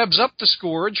 Miles webs up the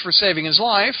Scourge for saving his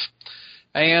life,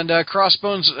 and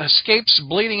Crossbones escapes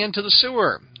bleeding into the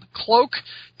sewer. Cloak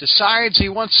decides he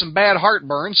wants some bad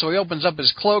heartburn, so he opens up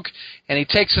his cloak and he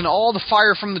takes in all the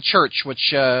fire from the church,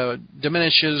 which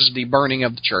diminishes the burning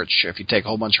of the church if you take a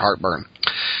whole bunch of heartburn.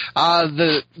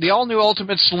 The all new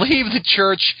Ultimates leave the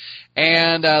church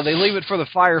and they leave it for the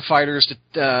firefighters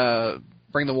to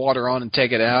bring the water on and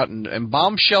take it out. And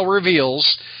Bombshell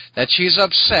reveals that she's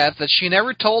upset that she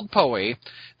never told Poe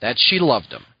that she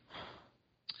loved him.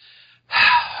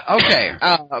 Okay.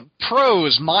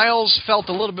 Pros. Miles felt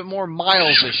a little bit more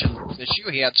Miles-ish in this issue.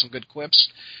 He had some good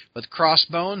quips with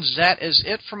Crossbones. That is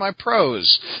it for my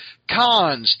pros.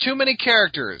 Cons. Too many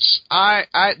characters.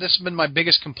 This has been my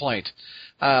biggest complaint.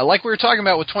 Like we were talking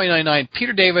about with 2099,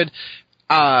 Peter David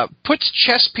puts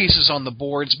chess pieces on the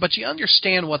boards, but you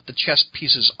understand what the chess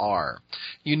pieces are.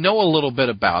 You know a little bit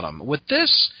about them. With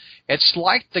this, it's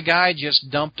like the guy just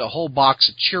dumped a whole box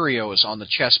of Cheerios on the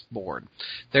chessboard.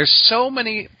 There's so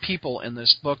many people in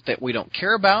this book that we don't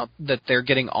care about, that they're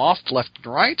getting off left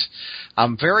and right.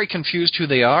 I'm very confused who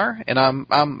they are, and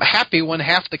I'm happy when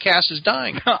half the cast is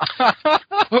dying.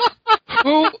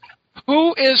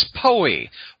 Who is Poe?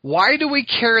 Why do we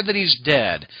care that he's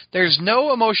dead? There's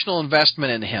no emotional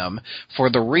investment in him. For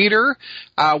the reader,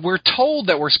 we're told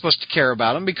that we're supposed to care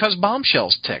about him because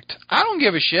Bombshell's ticked. I don't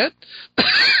give a shit.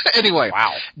 Anyway,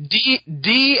 wow.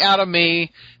 D out of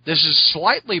me. This is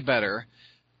slightly better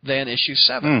than issue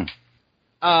 7.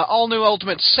 All New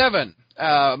Ultimate 7.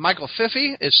 Michael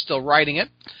Fiffey is still writing it.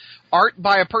 Art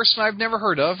by a person I've never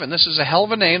heard of, and this is a hell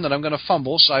of a name that I'm going to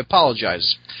fumble, so I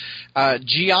apologize.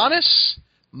 Giannis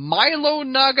Milo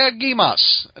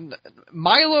Nagagimas.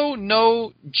 Milo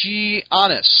no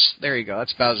Giannis. There you go.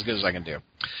 That's about as good as I can do.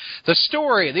 The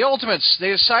story, the Ultimates,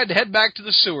 they decide to head back to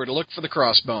the sewer to look for the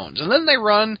Crossbones. And then they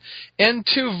run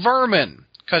into Vermin,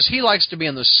 because he likes to be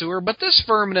in the sewer, but this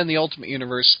Vermin in the Ultimate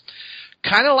Universe,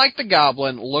 kind of like the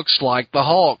Goblin, looks like the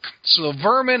Hulk. So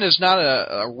Vermin is not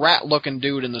a rat-looking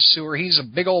dude in the sewer. He's a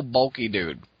big old bulky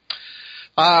dude.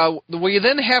 We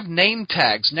then have name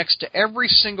tags next to every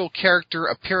single character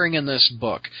appearing in this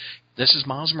book. This is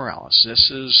Miles Morales.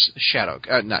 This is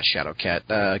not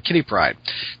Shadowcat, Kitty Pryde.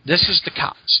 This is the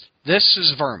cops. This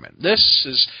is Vermin. This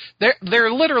is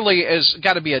there literally is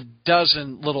got to be a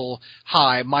dozen little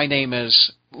my name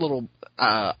is little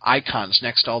icons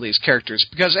next to all these characters,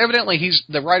 because evidently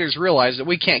the writers realize that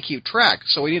we can't keep track,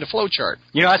 so we need a flow chart.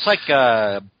 You know, it's like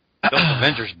those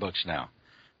Avengers books now.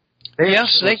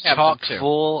 Yes, they have talk them too.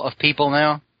 Full of people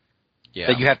now. Yeah.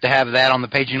 That you have to have that on the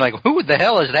page, and you're like, who the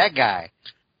hell is that guy?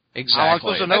 Exactly. How am I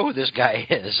supposed to know who this guy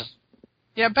is?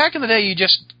 Yeah, back in the day, you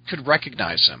just could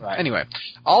recognize them. Right. Anyway,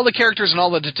 all the characters and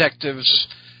all the detectives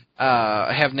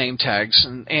have name tags,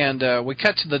 and we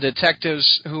cut to the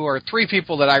detectives, who are 3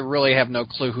 people that I really have no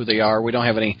clue who they are. We don't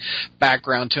have any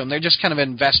background to them. They're just kind of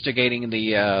investigating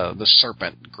the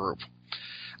Serpent group.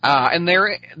 And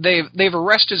they've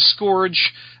arrested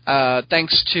Scourge,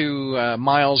 thanks to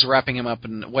Miles wrapping him up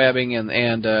in webbing,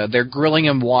 and they're grilling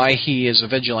him why he is a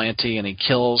vigilante and he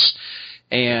kills,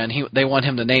 and they want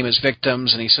him to name his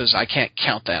victims, and he says, I can't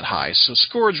count that high. So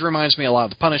Scourge reminds me a lot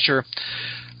of the Punisher.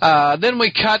 Then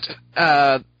we cut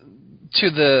to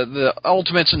the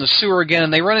Ultimates in the sewer again,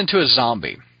 and they run into a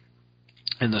zombie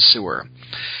in the sewer.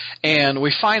 And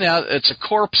we find out it's a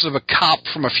corpse of a cop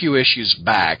from a few issues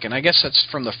back, and I guess that's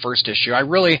from the first issue. I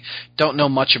really don't know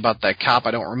much about that cop.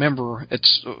 I don't remember.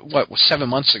 It's, 7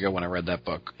 months ago when I read that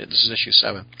book. This is issue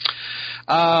 7.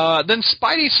 Then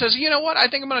Spidey says, you know what, I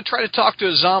think I'm going to try to talk to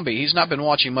a zombie. He's not been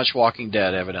watching much Walking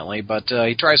Dead, evidently, but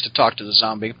he tries to talk to the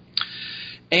zombie.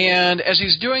 And as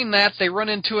he's doing that, they run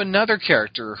into another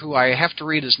character who I have to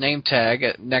read his name tag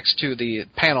next to the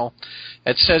panel.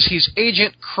 It says he's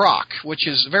Agent Croc, which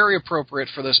is very appropriate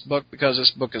for this book because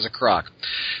this book is a croc.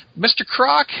 Mr.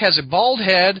 Croc has a bald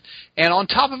head, and on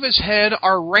top of his head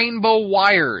are rainbow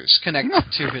wires connected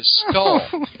to his skull.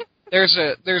 There's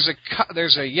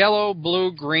a yellow,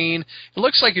 blue, green. It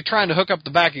looks like you're trying to hook up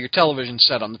the back of your television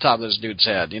set on the top of this dude's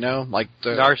head, you know, like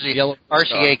the yellow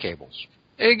RCA cables.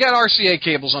 He got RCA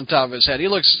cables on top of his head. He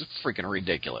looks freaking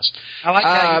ridiculous. I like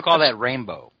how you call that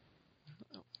rainbow.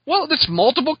 Well, it's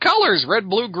multiple colors. Red,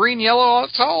 blue, green, yellow.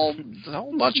 It's all a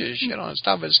whole bunch of shit on the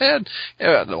top of his head.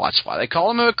 That's why they call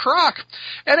him a croc.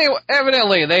 Anyway,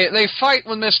 evidently, they fight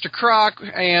with Mr. Croc,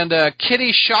 and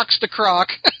Kitty shocks the Croc.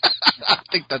 I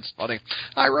think that's funny.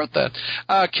 I wrote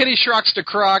that. Kitty shocks the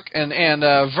Croc and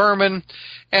Vermin.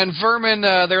 And Vermin,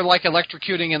 they're like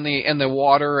electrocuting in the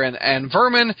water, and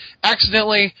Vermin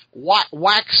accidentally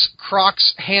whacks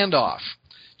Croc's hand off.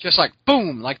 Just like,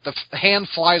 boom, like the hand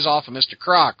flies off of Mr.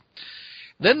 Croc.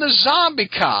 Then the zombie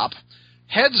cop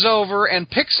heads over and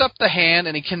picks up the hand,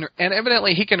 and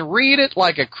evidently he can read it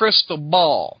like a crystal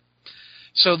ball.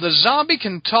 So the zombie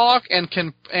can talk and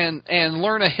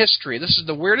learn a history. This is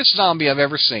the weirdest zombie I've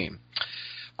ever seen.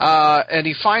 And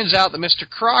he finds out that Mr.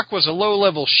 Croc was a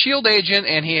low-level SHIELD agent,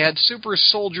 and he had super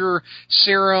soldier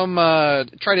serum,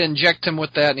 tried to inject him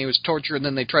with that, and he was tortured, and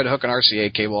then they tried to hook an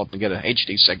RCA cable up and get an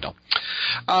HD signal.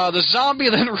 The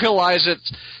zombie then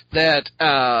realizes that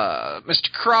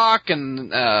Mr. Croc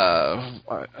and,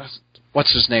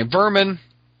 what's his name, Vermin,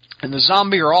 And the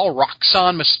zombie are all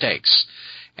Roxxon mistakes.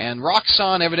 And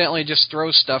Roxxon evidently just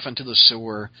throws stuff into the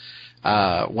sewer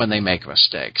when they make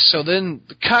mistakes. So then,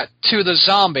 cut to the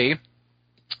zombie.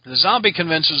 The zombie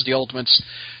convinces the Ultimates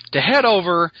to head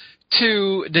over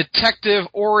to Detective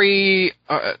Ori.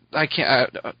 I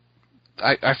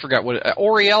forgot what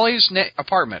Orielli's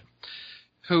apartment,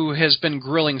 who has been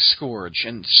grilling Scourge,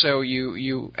 and so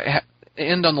you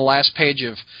end on the last page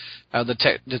of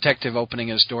the detective opening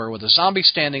his door with a zombie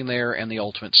standing there and the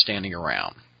Ultimate standing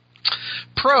around.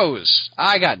 Pros,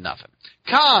 I got nothing.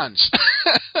 Cons,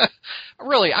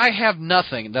 really, I have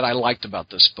nothing that I liked about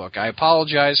this book. I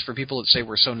apologize for people that say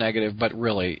we're so negative, but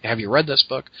really, have you read this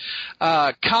book?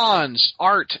 Cons,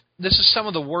 art. This is some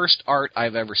of the worst art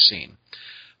I've ever seen.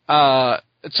 The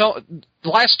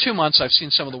last 2 months I've seen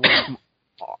some of the worst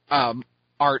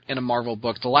art in a Marvel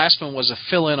book. The last one was a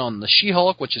fill-in on the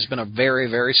She-Hulk, which has been a very,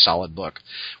 very solid book.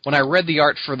 When I read the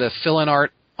art for the fill-in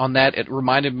art on that, it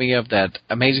reminded me of that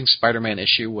Amazing Spider-Man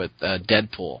issue with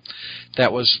Deadpool.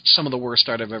 That was some of the worst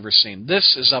art I've ever seen.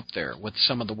 This is up there with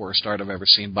some of the worst art I've ever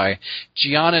seen by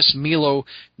Giannis Milo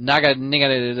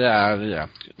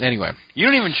Anyway. You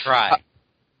don't even try.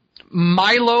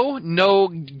 Milo no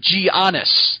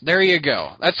Giannis. There you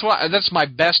go. That's my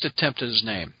best attempt at his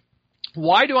name.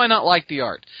 Why do I not like the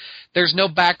art? There's no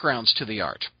backgrounds to the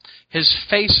art. His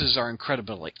faces are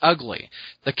incredibly ugly.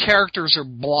 The characters are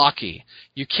blocky.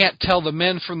 You can't tell the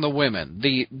men from the women.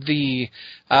 The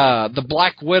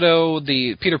Black Widow,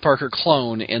 the Peter Parker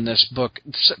clone in this book,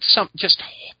 just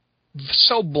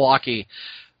so blocky.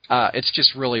 It's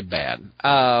just really bad.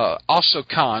 Also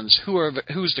cons.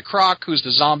 Who's the Croc? Who's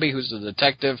the zombie? Who's the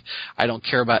detective? I don't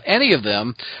care about any of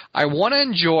them. I want to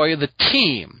enjoy the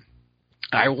team.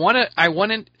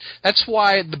 That's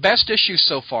why the best issue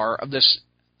so far of this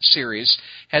series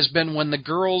has been when the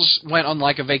girls went on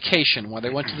like a vacation, where they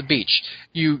went to the beach.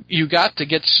 You got to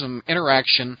get some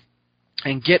interaction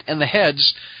and get in the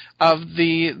heads of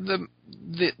the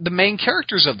main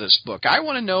characters of this book.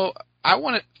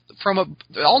 From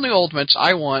All New Ultimates,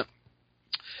 I want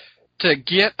to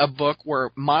get a book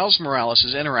where Miles Morales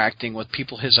is interacting with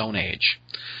people his own age.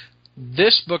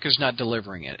 This book is not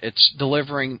delivering it. It's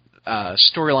delivering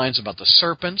storylines about the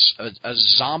Serpents, a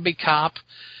zombie cop,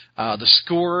 the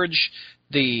Scourge,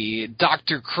 the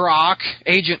Dr. Croc,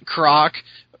 Agent Croc,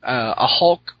 a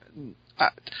Hulk.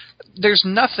 There's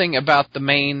nothing about the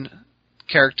main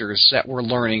characters that we're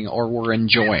learning or we're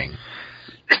enjoying.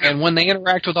 And when they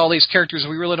interact with all these characters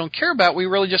we really don't care about, we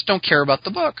really just don't care about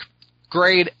the book.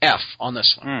 Grade F on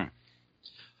this one.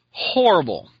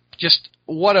 Horrible. Just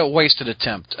what a wasted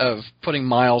attempt of putting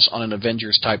Miles on an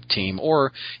Avengers-type team,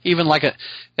 or even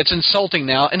it's insulting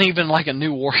now, and even like a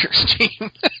New Warriors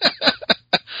team.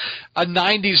 A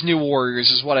 90s New Warriors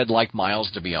is what I'd like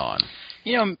Miles to be on.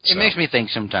 It makes me think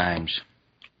sometimes.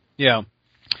 Yeah.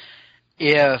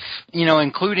 If,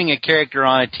 including a character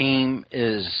on a team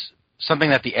is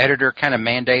something that the editor kind of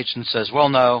mandates and says, well,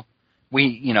 no,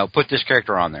 we, put this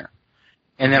character on there.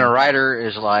 And then a writer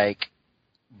is like,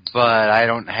 but I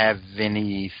don't have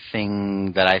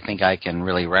anything that I think I can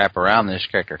really wrap around this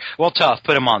character. Well, tough,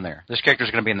 put him on there. This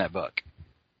character's going to be in that book.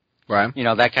 Right.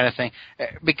 That kind of thing.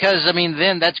 Because,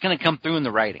 then that's going to come through in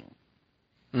the writing.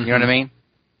 Mm-hmm. You know what I mean?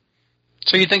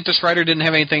 So you think this writer didn't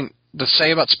have anything to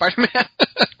say about Spider-Man?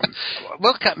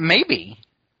 Well, maybe.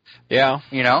 Yeah.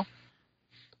 Yeah.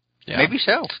 Maybe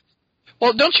so.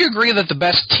 Well, don't you agree that the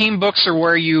best team books are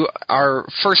where you are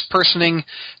first-personing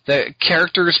the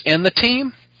characters in the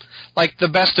team? Like the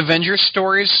best Avengers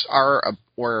stories are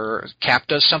where Cap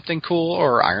does something cool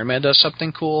or Iron Man does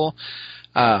something cool.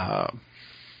 Well,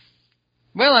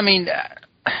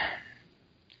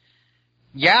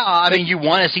 you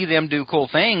want to see them do cool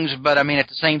things, but at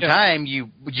the same time, you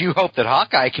hope that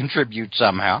Hawkeye contributes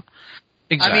somehow.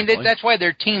 Exactly. That's why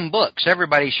they're team books.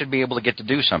 Everybody should be able to get to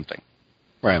do something.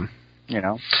 Right.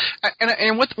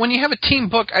 And when you have a team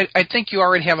book, I think you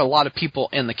already have a lot of people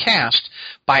in the cast.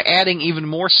 By adding even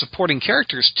more supporting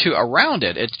characters around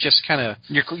it, it's just kind of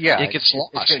it gets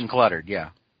lost. It's getting cluttered. Yeah.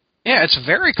 Yeah, it's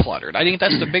very cluttered. I think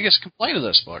that's the biggest complaint of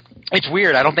this book. It's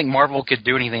weird. I don't think Marvel could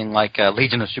do anything like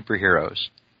Legion of Superheroes.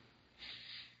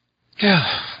 Yeah.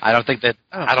 I don't think that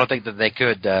they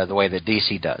could the way that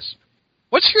DC does.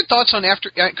 What's your thoughts on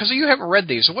because you haven't read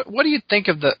these? What do you think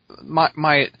of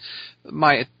my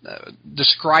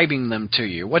describing them to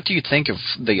you? What do you think of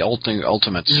the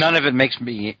Ultimates? None of it makes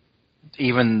me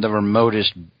even the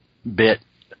remotest bit,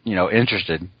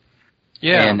 interested.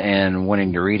 Yeah. And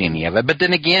wanting to read any of it. But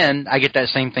then again, I get that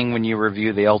same thing when you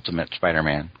review the Ultimate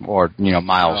Spider-Man or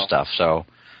Miles stuff. So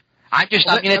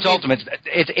it's Ultimate.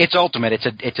 It's Ultimate.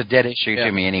 It's a dead issue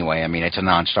to me anyway. It's a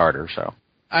non-starter. So.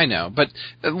 I know, but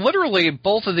literally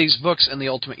both of these books in the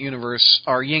Ultimate Universe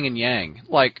are yin and yang.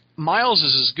 Like, Miles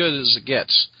is as good as it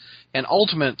gets, and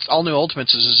Ultimates, All New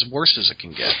Ultimates is as worse as it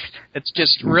can get. It's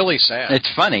just really sad. It's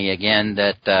funny, again,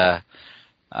 that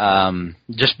for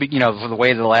the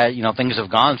way things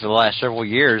have gone for the last several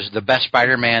years, the best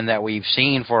Spider-Man that we've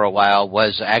seen for a while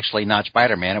was actually not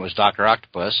Spider-Man, it was Dr.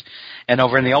 Octopus. And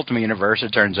over in the Ultimate Universe, it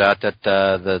turns out that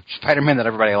the Spider-Man that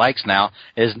everybody likes now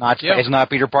is not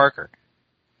Peter Parker.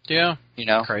 Yeah,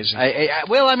 crazy.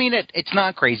 It's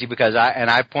not crazy because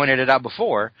I pointed it out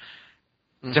before.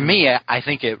 Mm-hmm. To me, I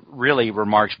think it really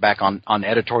remarks back on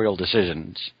editorial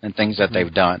decisions and things that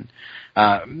they've done.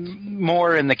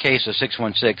 More in the case of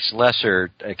 616,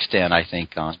 lesser extent, I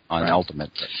think, on right.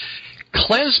 Ultimate.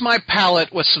 Cleanse my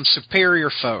palate with some superior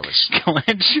foes.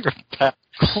 Cleanse your palate.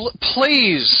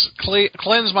 Please,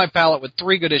 cleanse my palate with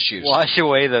 3 good issues. Wash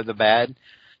away the bad.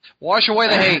 Wash away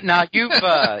the hate. Now,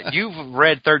 you've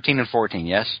read 13 and 14,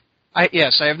 yes?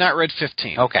 Yes, I have not read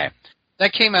 15. Okay.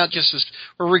 That came out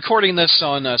we're recording this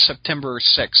on September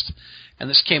 6th, and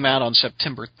this came out on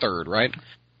September 3rd, right?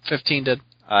 15 did?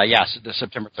 Yes,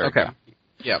 September 3rd. Okay.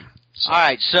 Yeah. All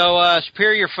right, so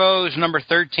Superior Foes number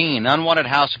 13, Unwanted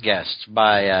House Guests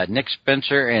by Nick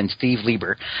Spencer and Steve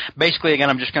Lieber. Basically, again,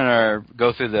 I'm just going to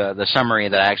go through the summary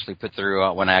that I actually put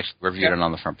through when I actually reviewed it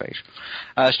on the front page.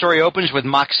 Story opens with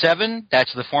Mach 7,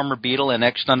 that's the former Beetle and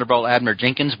ex-Thunderbolt Abner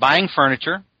Jenkins, buying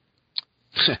furniture.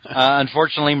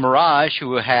 Unfortunately, Mirage, who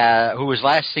was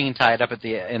last seen tied up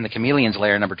in the Chameleon's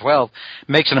lair, number 12,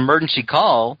 makes an emergency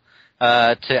call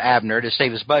to Abner to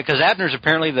save his butt, because Abner's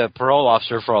apparently the parole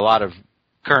officer for a lot of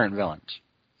current villains.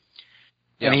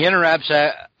 Yeah. And he interrupts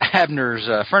Abner's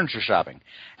furniture shopping.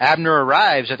 Abner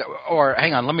arrives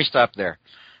hang on, let me stop there.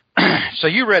 So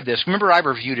you read this. Remember I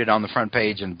reviewed it on the front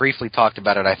page and briefly talked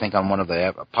about it, I think, on one of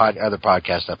the other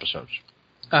podcast episodes.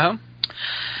 Uh-huh.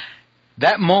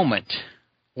 That moment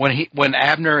when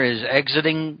Abner is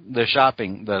exiting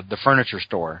the furniture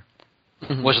store,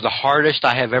 mm-hmm. was the hardest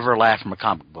I have ever laughed from a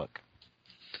comic book.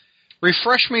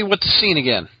 Refresh me with the scene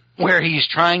again. Where he's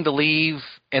trying to leave,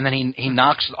 and then he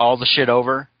knocks all the shit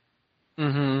over.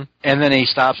 Mm-hmm. And then he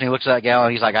stops and he looks at that gal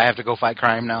and he's like, I have to go fight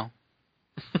crime now?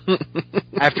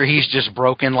 After he's just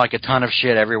broken like a ton of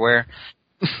shit everywhere.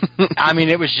 I mean,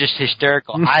 it was just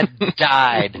hysterical. I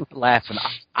died laughing.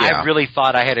 Yeah. I really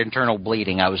thought I had internal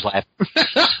bleeding. I was laughing.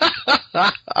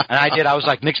 And I did. I was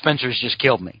like, Nick Spencer's just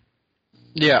killed me.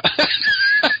 Yeah.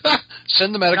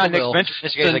 Send the medical bill. Nick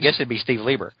Spencer, I guess it'd be Steve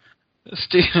Lieber.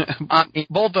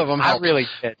 Both of them helped. I really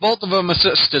did. Both of them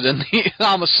assisted in the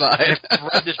homicide. If you've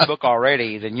read this book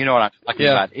already, then you know what I'm talking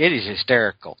about. It is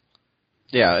hysterical.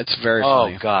 Yeah, it's very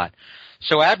funny. Oh, God.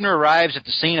 So Abner arrives at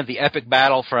the scene of the epic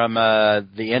battle from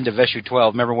the end of issue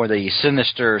 12. Remember where the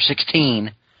Sinister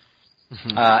 16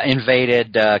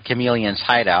 invaded Chameleon's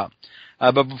hideout.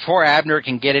 But before Abner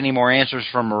can get any more answers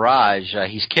from Mirage,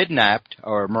 he's kidnapped,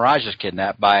 or Mirage is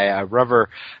kidnapped by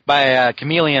a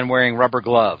chameleon wearing rubber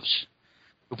gloves,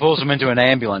 who pulls him into an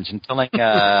ambulance and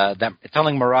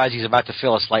telling Mirage he's about to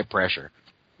feel a slight pressure.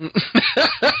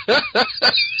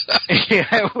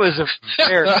 It was a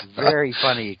very, very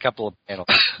funny couple of panels.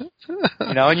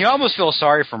 And you almost feel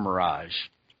sorry for Mirage.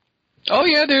 Oh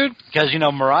yeah, dude. Because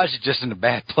Mirage is just in a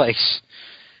bad place.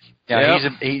 He's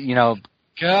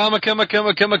Come a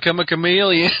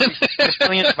chameleon.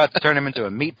 Chameleon's about to turn him into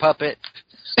a meat puppet.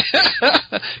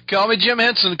 Call me Jim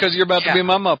Henson because you're about to be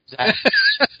my Muppet.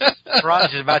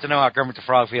 Mirage is about to know how Kermit the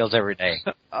Frog feels every day.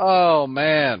 Oh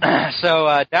man!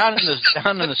 So down in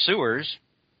the sewers,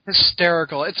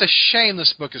 hysterical. It's a shame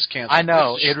this book is canceled. I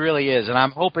know it really is, and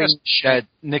I'm hoping that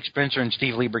Nick Spencer and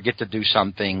Steve Lieber get to do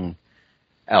something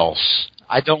else.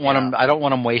 I don't want them. I don't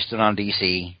want them wasted on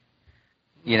DC.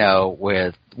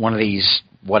 With one of these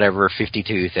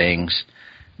 52 things.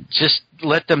 Just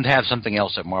let them have something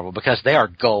else at Marvel because they are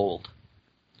gold.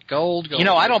 Gold.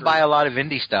 I don't buy a lot of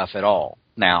indie stuff at all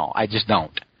now. I just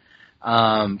don't.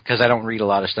 Because I don't read a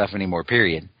lot of stuff anymore,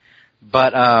 period.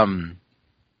 But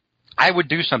I would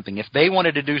do something. If they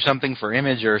wanted to do something for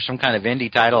Image or some kind of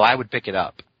indie title, I would pick it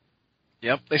up.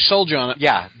 Yep, they sold you on it.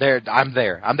 Yeah, I'm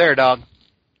there. I'm there, dog.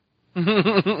 And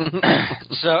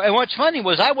what's funny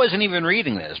was I wasn't even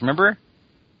reading this, remember?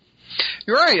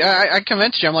 You're right. I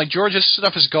convinced you. I'm like, George, this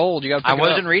stuff is gold. You got to pick it up. I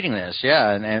wasn't reading this,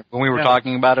 and when we were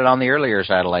talking about it on the earlier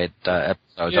satellite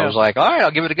episodes, I was like, all right,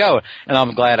 I'll give it a go, and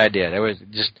I'm glad I did. It was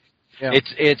just,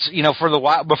 it's for the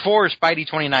while before Spidey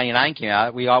 2099 came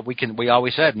out, we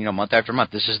always said, month after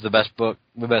month, this is the best book,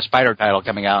 the best Spider title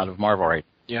coming out of Marvel, right?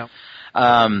 Yeah.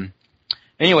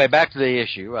 Anyway, back to the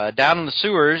issue. Down in the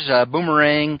sewers,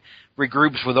 Boomerang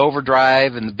regroups with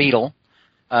Overdrive and the Beetle.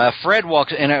 Fred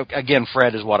walks, and again,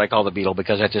 Fred is what I call the Beetle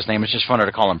because that's his name. It's just funner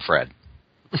to call him Fred.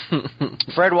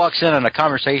 Fred walks in on a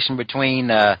conversation between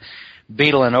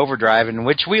Beetle and Overdrive, in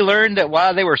which we learned that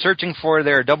while they were searching for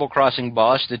their double-crossing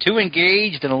boss, the two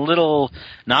engaged in a little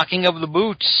knocking of the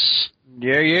boots.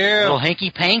 Yeah. A little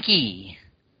hanky-panky.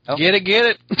 Oh. Get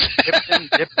it.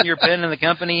 Dipping your pen in the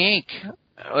company ink.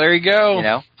 There you go. You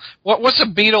know? What's a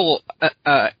Beetle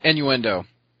innuendo?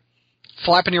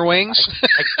 Flapping your wings?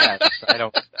 I guess. I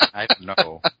don't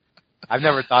know. I've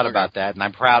never thought about that, and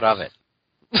I'm proud of it.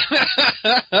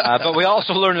 But we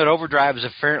also learned that Overdrive is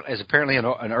apparently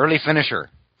an early finisher,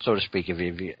 so to speak, if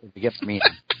you get me.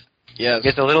 Yes.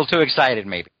 Gets a little too excited,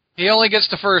 maybe. He only gets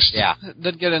to first. Yeah.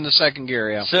 Didn't get into second gear,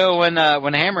 yeah. So when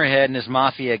Hammerhead and his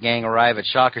mafia gang arrive at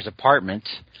Shocker's apartment,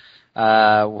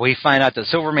 we find out that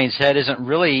Silvermane's head isn't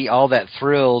really all that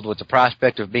thrilled with the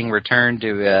prospect of being returned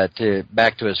to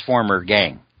back to his former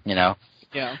gang, you know?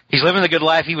 Yeah. He's living the good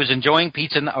life. He was enjoying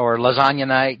pizza or lasagna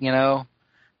night, you know?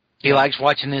 He likes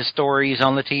watching his stories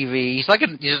on the TV. He's like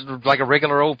a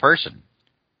regular old person.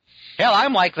 Hell,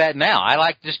 I'm like that now. I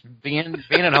like just being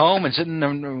at home and sitting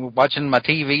and watching my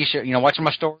TV show, you know, watching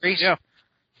my stories. Yeah.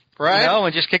 Right. You know,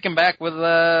 and just kicking back with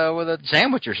a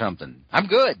sandwich or something. I'm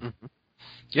good. Mm-hmm.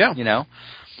 Yeah. You know.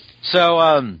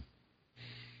 So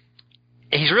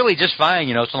he's really just fine,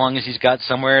 you know, so long as he's got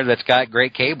somewhere that's got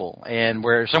great cable and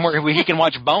somewhere where he can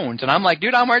watch Bones. And I'm like,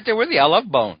 dude, I'm right there with you. I love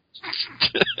Bones.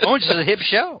 Bones is a hip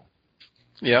show.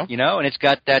 Yeah. You know, and it's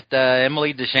got that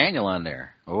Emily DeShaniel on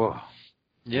there. Oh.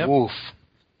 Yep. Woof.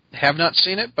 Have not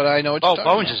seen it, but I know what you're talking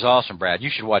Bones about. is awesome, Brad.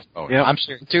 You should watch Bones. Yep. I'm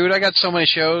serious. Dude, I got so many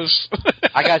shows.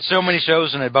 I got so many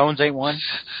shows and Bones ain't one.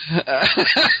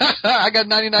 I got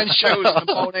 99 shows and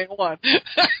Bones ain't one.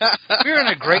 We're in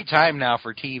a great time now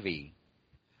for TV.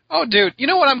 Oh, dude. You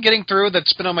know what I'm getting through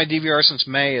that's been on my DVR since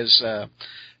May is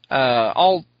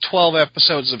all 12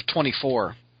 episodes of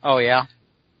 24. Oh, yeah?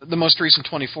 The most recent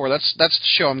 24. That's the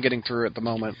show I'm getting through at the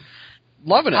moment.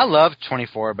 Loving it. I love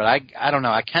 24, but I don't know.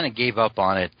 I kind of gave up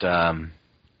on it.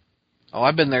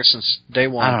 I've been there since day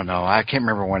one. I don't know. I can't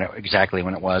remember exactly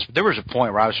when it was. But there was a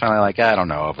point where I was finally like, I don't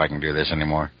know if I can do this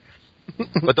anymore.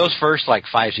 But those first,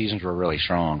 5 seasons were really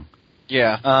strong.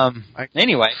 Yeah.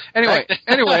 Anyway.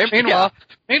 Meanwhile,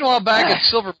 back at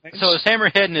Silvermane. So as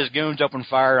Hammerhead and his goons open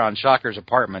fire on Shocker's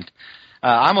apartment,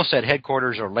 I almost said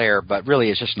headquarters or lair, but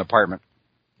really it's just an apartment.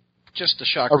 Just a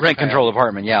Shocker. A rent-controlled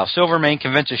apartment, yeah. Silvermane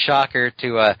convinces Shocker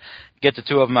to get the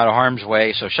two of them out of harm's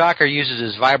way, so Shocker uses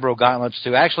his vibro gauntlets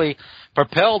to actually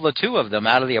propel the two of them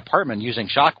out of the apartment using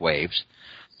shock waves.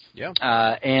 Yeah.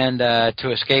 And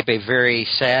to escape a very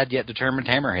sad yet determined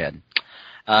Hammerhead.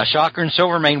 Shocker and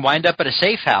Silvermane wind up at a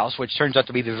safe house, which turns out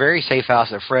to be the very safe house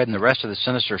that Fred and the rest of the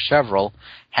Sinister Several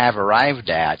have arrived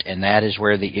at, and that is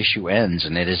where the issue ends,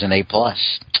 and it is an A+.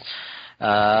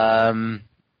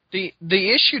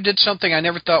 The issue did something I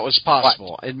never thought was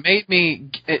possible. What?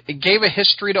 It gave a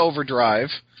history to Overdrive,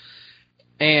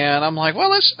 and I'm like,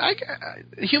 well,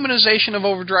 humanization of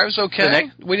Overdrive is okay.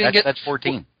 That's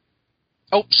 14.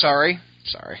 Oh, sorry.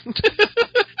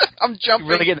 I'm jumping.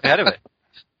 You're really getting ahead of it.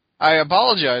 I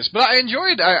apologize, but I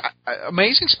enjoyed.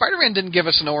 Amazing Spider-Man didn't give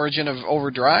us an origin of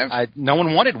Overdrive. No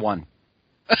one wanted one.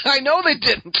 I know they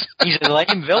didn't. He's a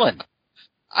lame villain.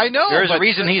 I know. There's a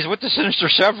reason he's with the Sinister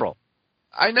Several.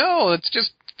 I know. It's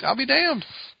just, I'll be damned.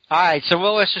 All right, so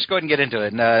let's just go ahead and get into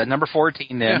it. Number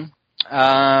 14 then.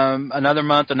 Yeah. Another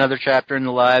month, another chapter in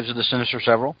the lives of the Sinister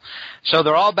Several. So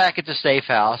they're all back at the safe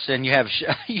house, and you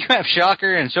have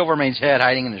Shocker and Silvermane's head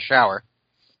hiding in the shower.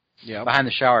 Yeah. Behind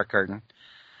the shower curtain.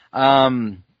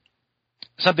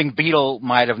 Something Beetle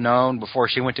might have known before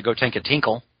she went to go take a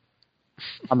tinkle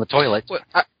on the toilet. Well,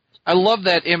 I love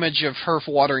that image of her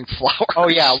watering flowers. Oh,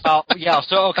 yeah. Well, yeah.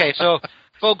 So,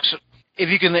 folks, if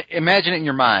you can imagine it in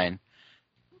your mind,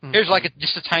 here's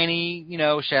just a tiny,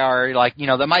 shower,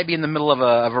 that might be in the middle of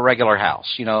a regular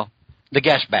house, the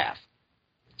guest bath.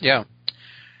 Yeah.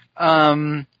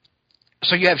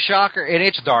 So you have Shocker, and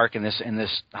it's dark in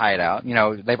this hideout.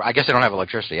 I guess they don't have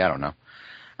electricity. I don't know.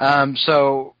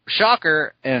 So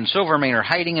Shocker and Silvermane are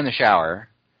hiding in the shower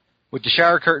with the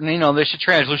shower curtain. There's a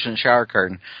translucent shower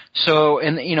curtain. So,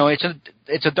 and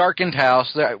it's a darkened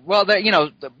house.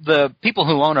 The people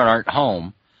who own it aren't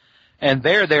home, and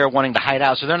they're there wanting to hide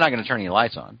out, so they're not going to turn any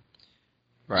lights on.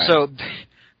 Right. So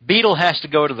Beetle has to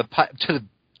go to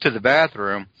the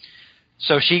bathroom.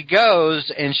 So she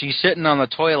goes, and she's sitting on the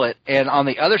toilet, and on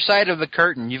the other side of the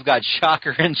curtain, you've got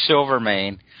Shocker and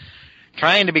Silvermane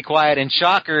trying to be quiet, and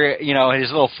Shocker,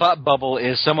 his little thought bubble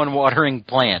is someone watering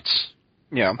plants.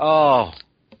 Yeah. Oh.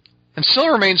 And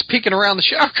Silvermane's peeking around the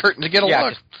shower curtain to get a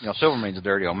look. Silvermane's a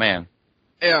dirty old man.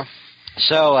 Yeah.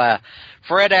 So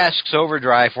Fred asks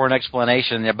Overdrive for an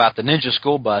explanation about the Ninja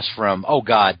School Bus from,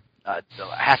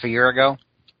 half a year ago.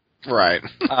 Right.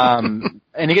 And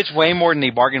he gets way more than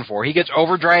he bargained for. He gets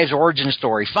Overdrive's origin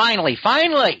story. Finally!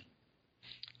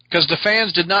 Because the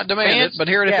fans did not demand it, but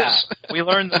here it is. We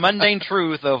learned the mundane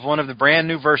truth of one of the brand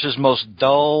new Versus most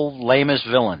dull, lamest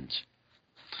villains.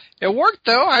 It worked,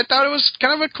 though. I thought it was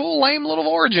kind of a cool, lame little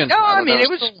origin. No, I mean, it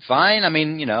was fine. I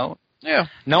mean, Yeah.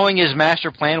 Knowing his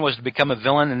master plan was to become a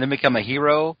villain and then become a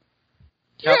hero.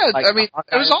 Yeah, I mean,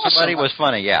 it was awesome. It was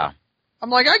funny, yeah. I'm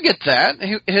like, I get that.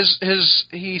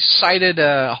 He cited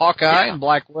Hawkeye and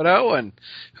Black Widow, and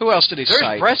who else did he cite?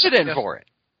 There's precedent for it.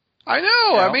 I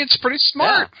know. I mean, it's pretty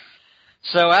smart. Yeah.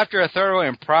 So after a thorough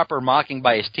and proper mocking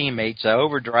by his teammates,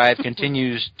 Overdrive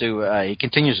continues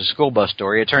the school bus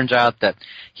story. It turns out that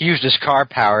he used his car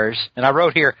powers, and I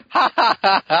wrote here, ha ha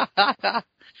ha ha ha ha,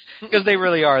 because they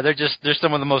really are. They're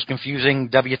some of the most confusing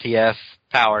WTF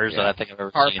powers that I think I've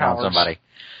ever seen on somebody.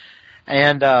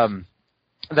 And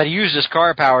that he used his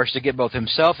car powers to get both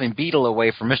himself and Beetle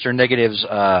away from Mr. Negative's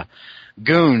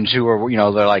goons, who are,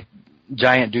 they're like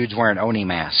giant dudes wearing Oni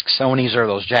masks. Onis are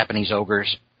those Japanese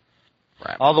ogres.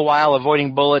 Right. All the while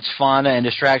avoiding bullets, fauna, and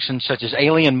distractions such as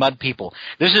alien mud people.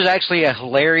 This is actually a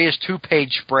hilarious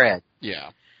 2-page spread.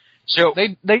 Yeah. So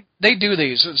they do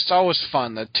these. It's always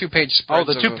fun. The 2-page spreads.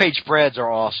 Oh, the 2-page spreads are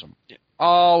awesome.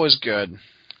 Always good.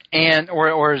 And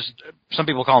or as some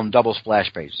people call them, double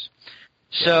splash pages.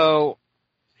 So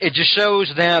it just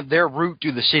shows them their route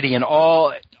through the city and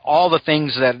all the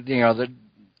things that the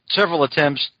several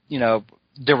attempts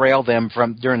derailed them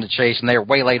from during the chase, and they were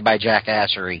waylaid by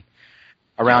jackassery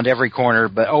around every corner,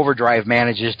 but Overdrive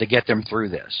manages to get them through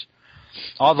this.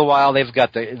 All the while, they've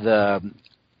got the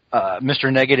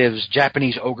Mr. Negative's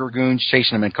Japanese ogre goons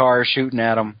chasing them in cars, shooting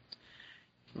at them.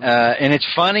 And it's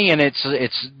funny, and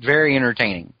it's very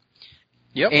entertaining.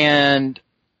 Yep. And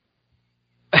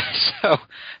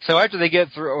so after they get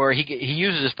through, or he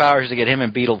uses his powers to get him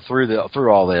and Beetle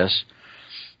through all this,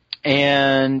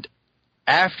 and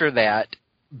after that,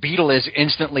 Beetle is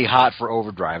instantly hot for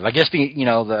Overdrive. I guess the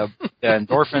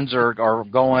endorphins are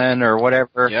going or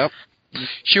whatever. Yep.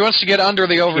 She wants to get under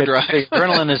the overdrive. The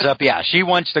adrenaline is up. Yeah, she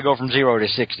wants to go from 0 to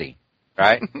 60,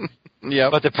 right?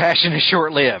 Yep. But the passion is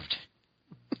short-lived.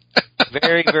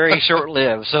 Very, very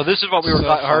short-lived. So this is what we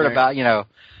heard about,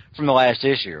 from the last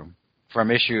issue,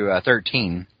 from issue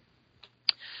 13,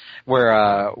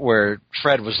 where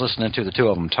Fred was listening to the two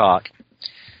of them talk.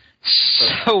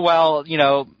 So while,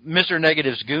 Mr.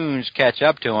 Negative's goons catch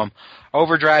up to him,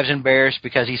 Overdrive's embarrassed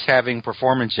because he's having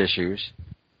performance issues.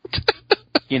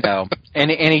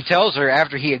 And he tells her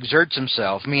after he exerts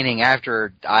himself, meaning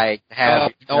after I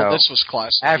have... this was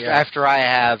classic. After I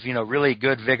have, really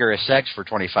good vigorous sex for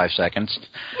 25 seconds,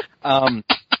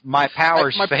 my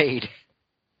powers fade.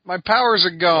 My powers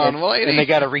are gone. And they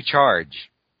got to recharge.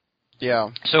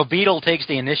 Yeah. So Beetle takes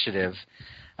the initiative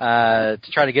to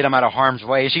try to get him out of harm's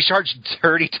way. She starts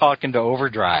dirty talking to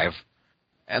Overdrive.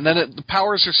 And then the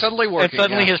powers are suddenly working. And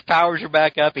suddenly his powers are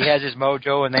back up. He has his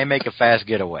mojo, and they make a fast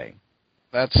getaway.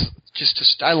 That's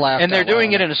just I laughed. And they're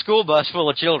doing it in a school bus full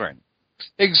of children.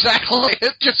 Exactly.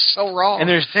 It's just so wrong. And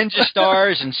there's ninja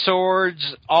stars and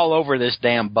swords all over this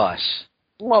damn bus.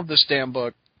 Love this damn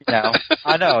book.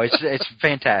 I know. It's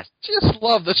fantastic. Just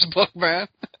love this book, man.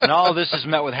 And all of this is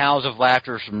met with howls of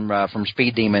laughter from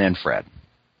Speed Demon and Fred.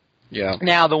 Yeah.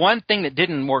 Now, the one thing that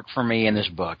didn't work for me in this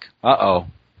book, Oh,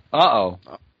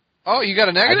 you got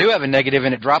a negative? I do have a negative,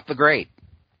 and it dropped the grade.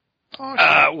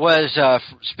 Was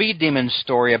Speed Demon's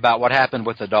story about what happened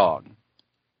with the dog.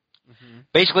 Mm-hmm.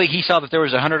 Basically, he saw that there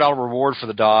was a $100 reward for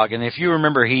the dog, and if you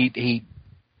remember, he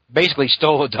basically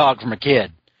stole a dog from a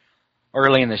kid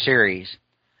early in the series.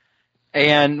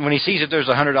 And when he sees that there's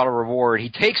a $100 reward, he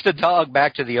takes the dog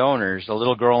back to the owners, the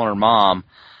little girl and her mom,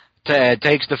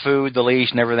 takes the food, the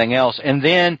leash, and everything else, and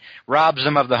then robs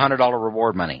them of the $100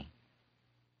 reward money.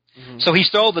 Mm-hmm. So he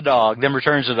stole the dog, then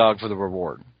returns the dog for the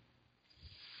reward.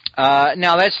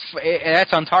 Now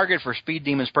that's on target for Speed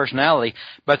Demon's personality,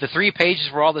 but the 3 pages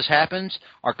where all this happens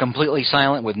are completely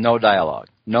silent with no dialogue,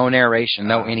 no narration,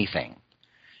 no anything.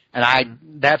 And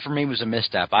that for me was a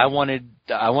misstep. I wanted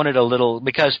a little,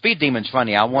 because Speed Demon's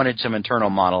funny, I wanted some internal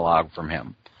monologue from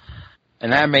him.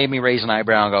 And that made me raise an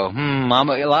eyebrow and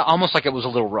go, almost like it was a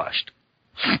little rushed,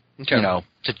 to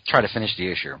try to finish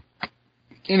the issue.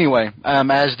 Anyway,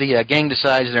 as the gang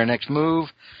decides their next move,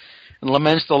 and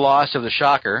laments the loss of the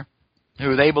Shocker,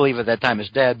 who they believe at that time is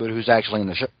dead, but who's actually in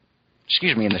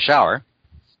the shower.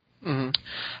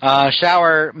 Mm-hmm.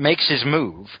 Shower makes his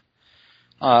move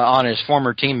on his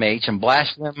former teammates and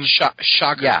blasts them.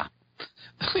 Shocker. Yeah.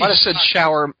 You just said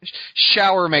shower.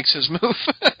 Shower makes his move.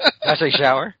 Did I say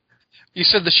shower? You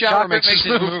said the shower makes his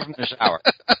move in the shower.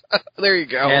 There you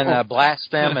go. And blasts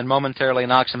them and momentarily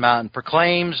knocks them out and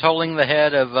proclaims, holding the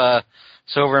head of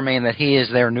Silvermane, that he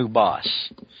is their new boss.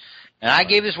 And I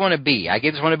gave this one a B. I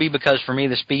gave this one a B because for me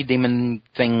the Speed Demon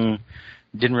thing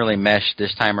didn't really mesh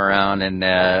this time around, and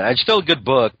it's still a good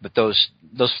book, but those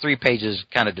 3 pages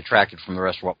kind of detracted from the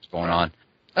rest of what was going on.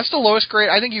 That's the lowest grade.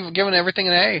 I think you've given everything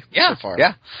an A so far.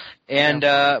 Yeah. And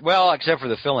well, except for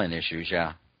the fill-in issues,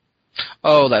 yeah.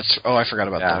 Oh, I forgot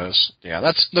about those. Yeah,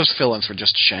 those fill-ins were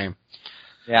just a shame.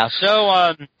 Yeah.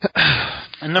 So,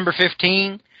 number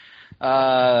 15,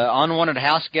 Unwanted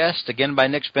House Guest, again by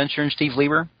Nick Spencer and Steve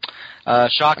Lieber.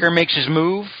 Shocker makes his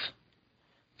move,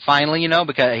 finally,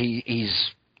 because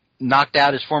he's knocked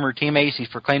out his former teammates. He's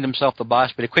proclaimed himself the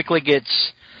boss, but he quickly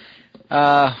gets,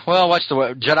 what's the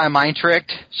word? Jedi mind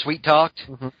tricked, sweet talked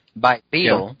by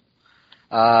Beetle,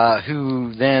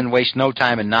 who then wastes no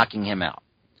time in knocking him out.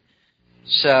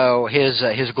 So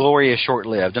his glory is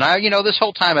short-lived. And this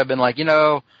whole time I've been like,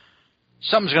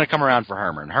 something's going to come around for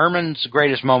Herman. Herman's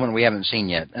greatest moment we haven't seen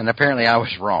yet, and apparently I was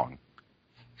wrong.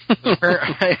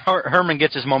 Herman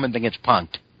gets his moment and gets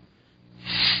punked.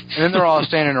 And then they're all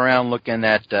standing around looking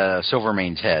at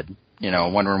Silvermane's head,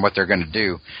 wondering what they're going to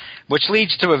do, which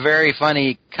leads to a very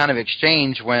funny kind of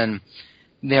exchange when,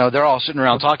 they're all sitting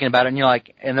around talking about it,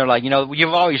 and they're like, you've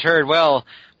always heard, well,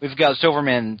 we've got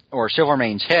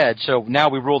Silvermane's head, so now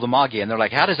we rule the Magia. And they're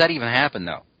like, how does that even happen,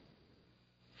 though?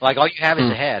 Like, all you have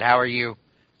is a head. How are you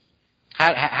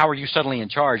suddenly in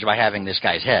charge by having this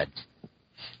guy's head?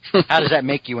 How does that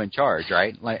make you in charge,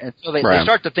 right? And so they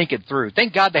start to think it through.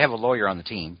 Thank God they have a lawyer on the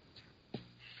team.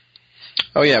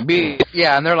 Oh, yeah.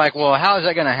 Yeah, and they're like, well, how is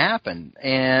that going to happen?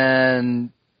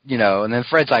 And, and then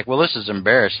Fred's like, well, this is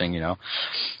embarrassing,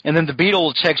 And then the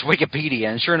Beetle checks Wikipedia,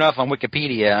 and sure enough, on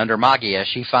Wikipedia, under Magia,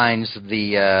 she finds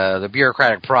the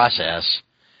bureaucratic process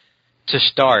to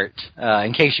start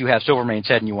in case you have Silvermane's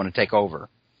head and you want to take over.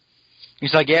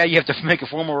 He's like, yeah, you have to make a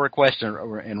formal request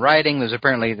in writing. There's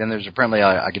apparently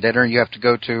a dinner you have to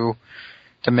go to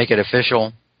make it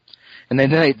official. And then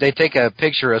they take a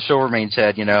picture of Silvermane's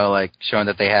head, showing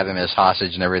that they have him as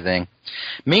hostage and everything.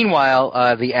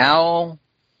 Meanwhile, the Owl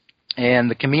and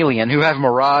the Chameleon, who have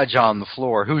Mirage on the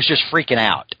floor, who's just freaking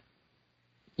out,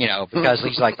 because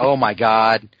he's like, oh my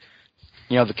God,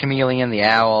 the Chameleon, the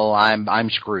Owl,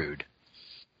 I'm screwed.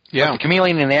 Yeah. But the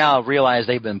Chameleon and the Owl realize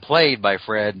they've been played by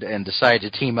Fred and decide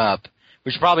to team up,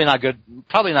 which is probably not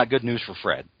good news for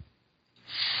Fred.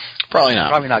 Probably not.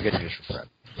 Probably not good news for Fred.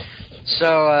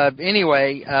 So,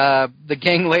 anyway, the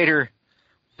gang later,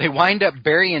 they wind up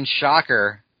burying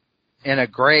Shocker in a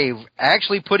grave,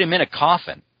 actually put him in a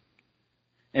coffin,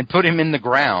 and put him in the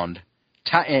ground,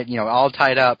 all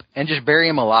tied up, and just bury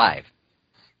him alive.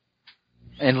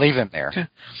 And leave him there.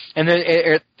 And then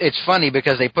it's funny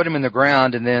because they put him in the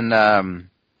ground and then...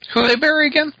 who they bury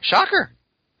again? Shocker.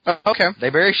 Oh, okay.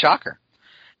 They bury Shocker.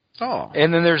 Oh.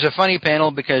 And then there's a funny panel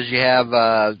because you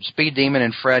have Speed Demon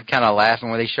and Fred kind of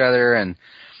laughing with each other, and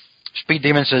Speed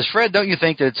Demon says, Fred, don't you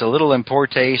think that it's a little in poor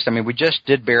taste? I mean, we just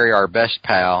did bury our best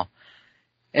pal.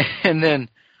 And then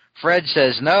Fred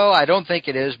says, no, I don't think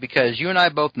it is, because you and I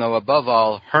both know, above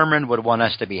all, Herman would want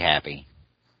us to be happy.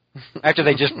 After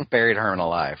they just buried Herman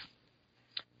alive.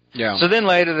 Yeah. So then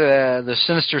later, the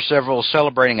Sinister Several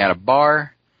celebrating at a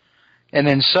bar, and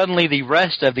then suddenly the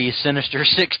rest of the Sinister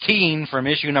 16 from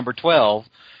issue number 12,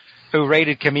 who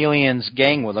raided Chameleon's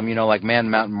gang with them, like Man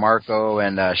Mountain Marco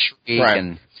and Shriek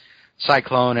and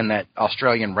Cyclone and that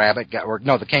Australian rabbit guy,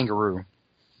 the kangaroo.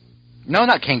 No,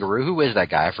 not kangaroo. Who is that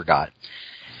guy? I forgot.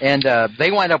 And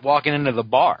they wind up walking into the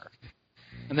bar.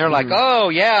 And they're like, oh,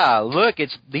 yeah, look,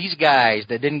 it's these guys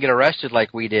that didn't get arrested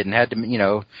like we did and had to,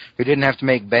 who didn't have to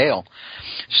make bail.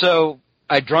 So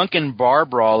a drunken bar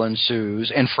brawl ensues,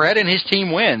 and Fred and his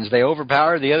team wins. They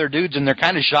overpower the other dudes, and they're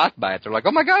kind of shocked by it. They're like,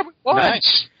 oh, my God, what?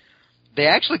 Nice. They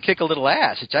actually kick a little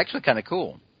ass. It's actually kind of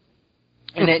cool.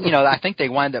 And then, I think they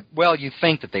wind up, you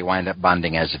think that they wind up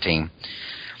bonding as a team.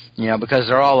 Because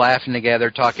they're all laughing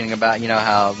together, talking about,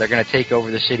 how they're going to take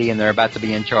over the city and they're about to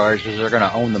be in charge because they're going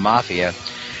to own the mafia.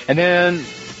 And then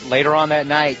later on that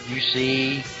night, you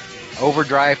see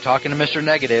Overdrive talking to Mr.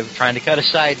 Negative, trying to cut a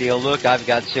side deal. Look, I've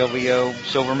got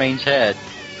Silvermane's head.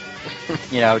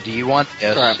 Do you want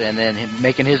this? Right. And then him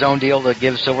making his own deal to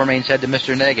give Silvermane's head to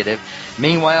Mr. Negative.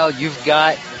 Meanwhile, you've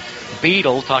got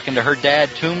Beetle talking to her dad,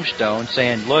 Tombstone,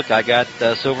 saying, look, I got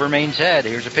Silvermane's head.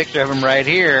 Here's a picture of him right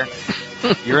here.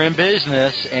 You're in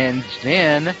business. And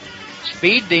then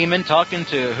Speed Demon talking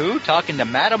to who? Talking to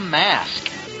Madame Mask.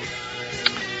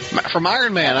 From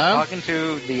Iron Man, huh? Talking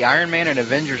to the Iron Man and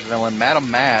Avengers villain,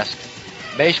 Madame Mask,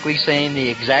 basically saying the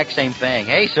exact same thing.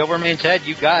 Hey, Silverman's head,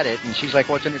 you got it. And she's like,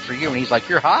 what's in it for you? And he's like,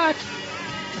 you're hot.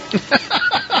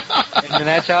 And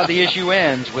that's how the issue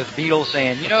ends, with Beetle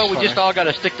saying, we just all got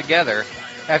to stick together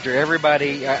after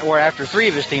everybody, or after 3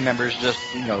 of his team members just,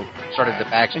 started to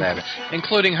backstab it.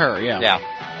 Including her, yeah. Yeah.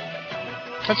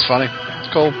 That's funny.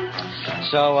 It's cool.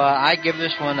 So I give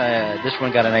this one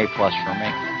got an A+ for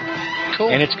me. Cool.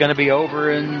 And it's going to be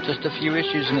over in just a few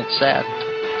issues, and it's sad.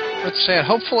 It's sad.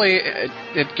 Hopefully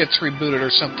it gets rebooted or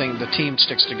something. The team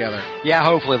sticks together. Yeah,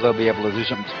 hopefully they'll be able to do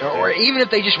something. Or even if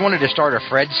they just wanted to start a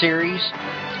Fred series.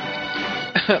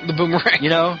 The Boomerang.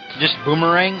 Just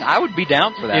Boomerang. I would be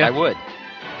down for that. Yeah. I would.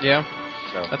 Yeah.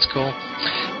 So. That's cool.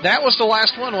 That was the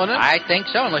last one, wasn't it? I think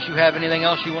so, unless you have anything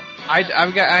else you want.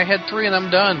 I had 3 and I'm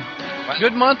done. What?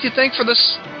 Good month, you think, for this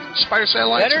Spider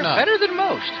Satellites or not? Better than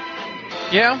most.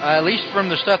 Yeah? At least from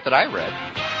the stuff that I read.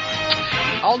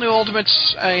 All New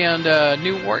Ultimates and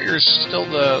New Warriors still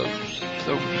the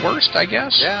worst, I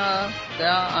guess. Yeah.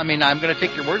 I mean, I'm going to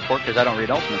take your word for it because I don't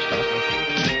read Ultimate stuff.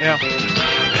 Yeah.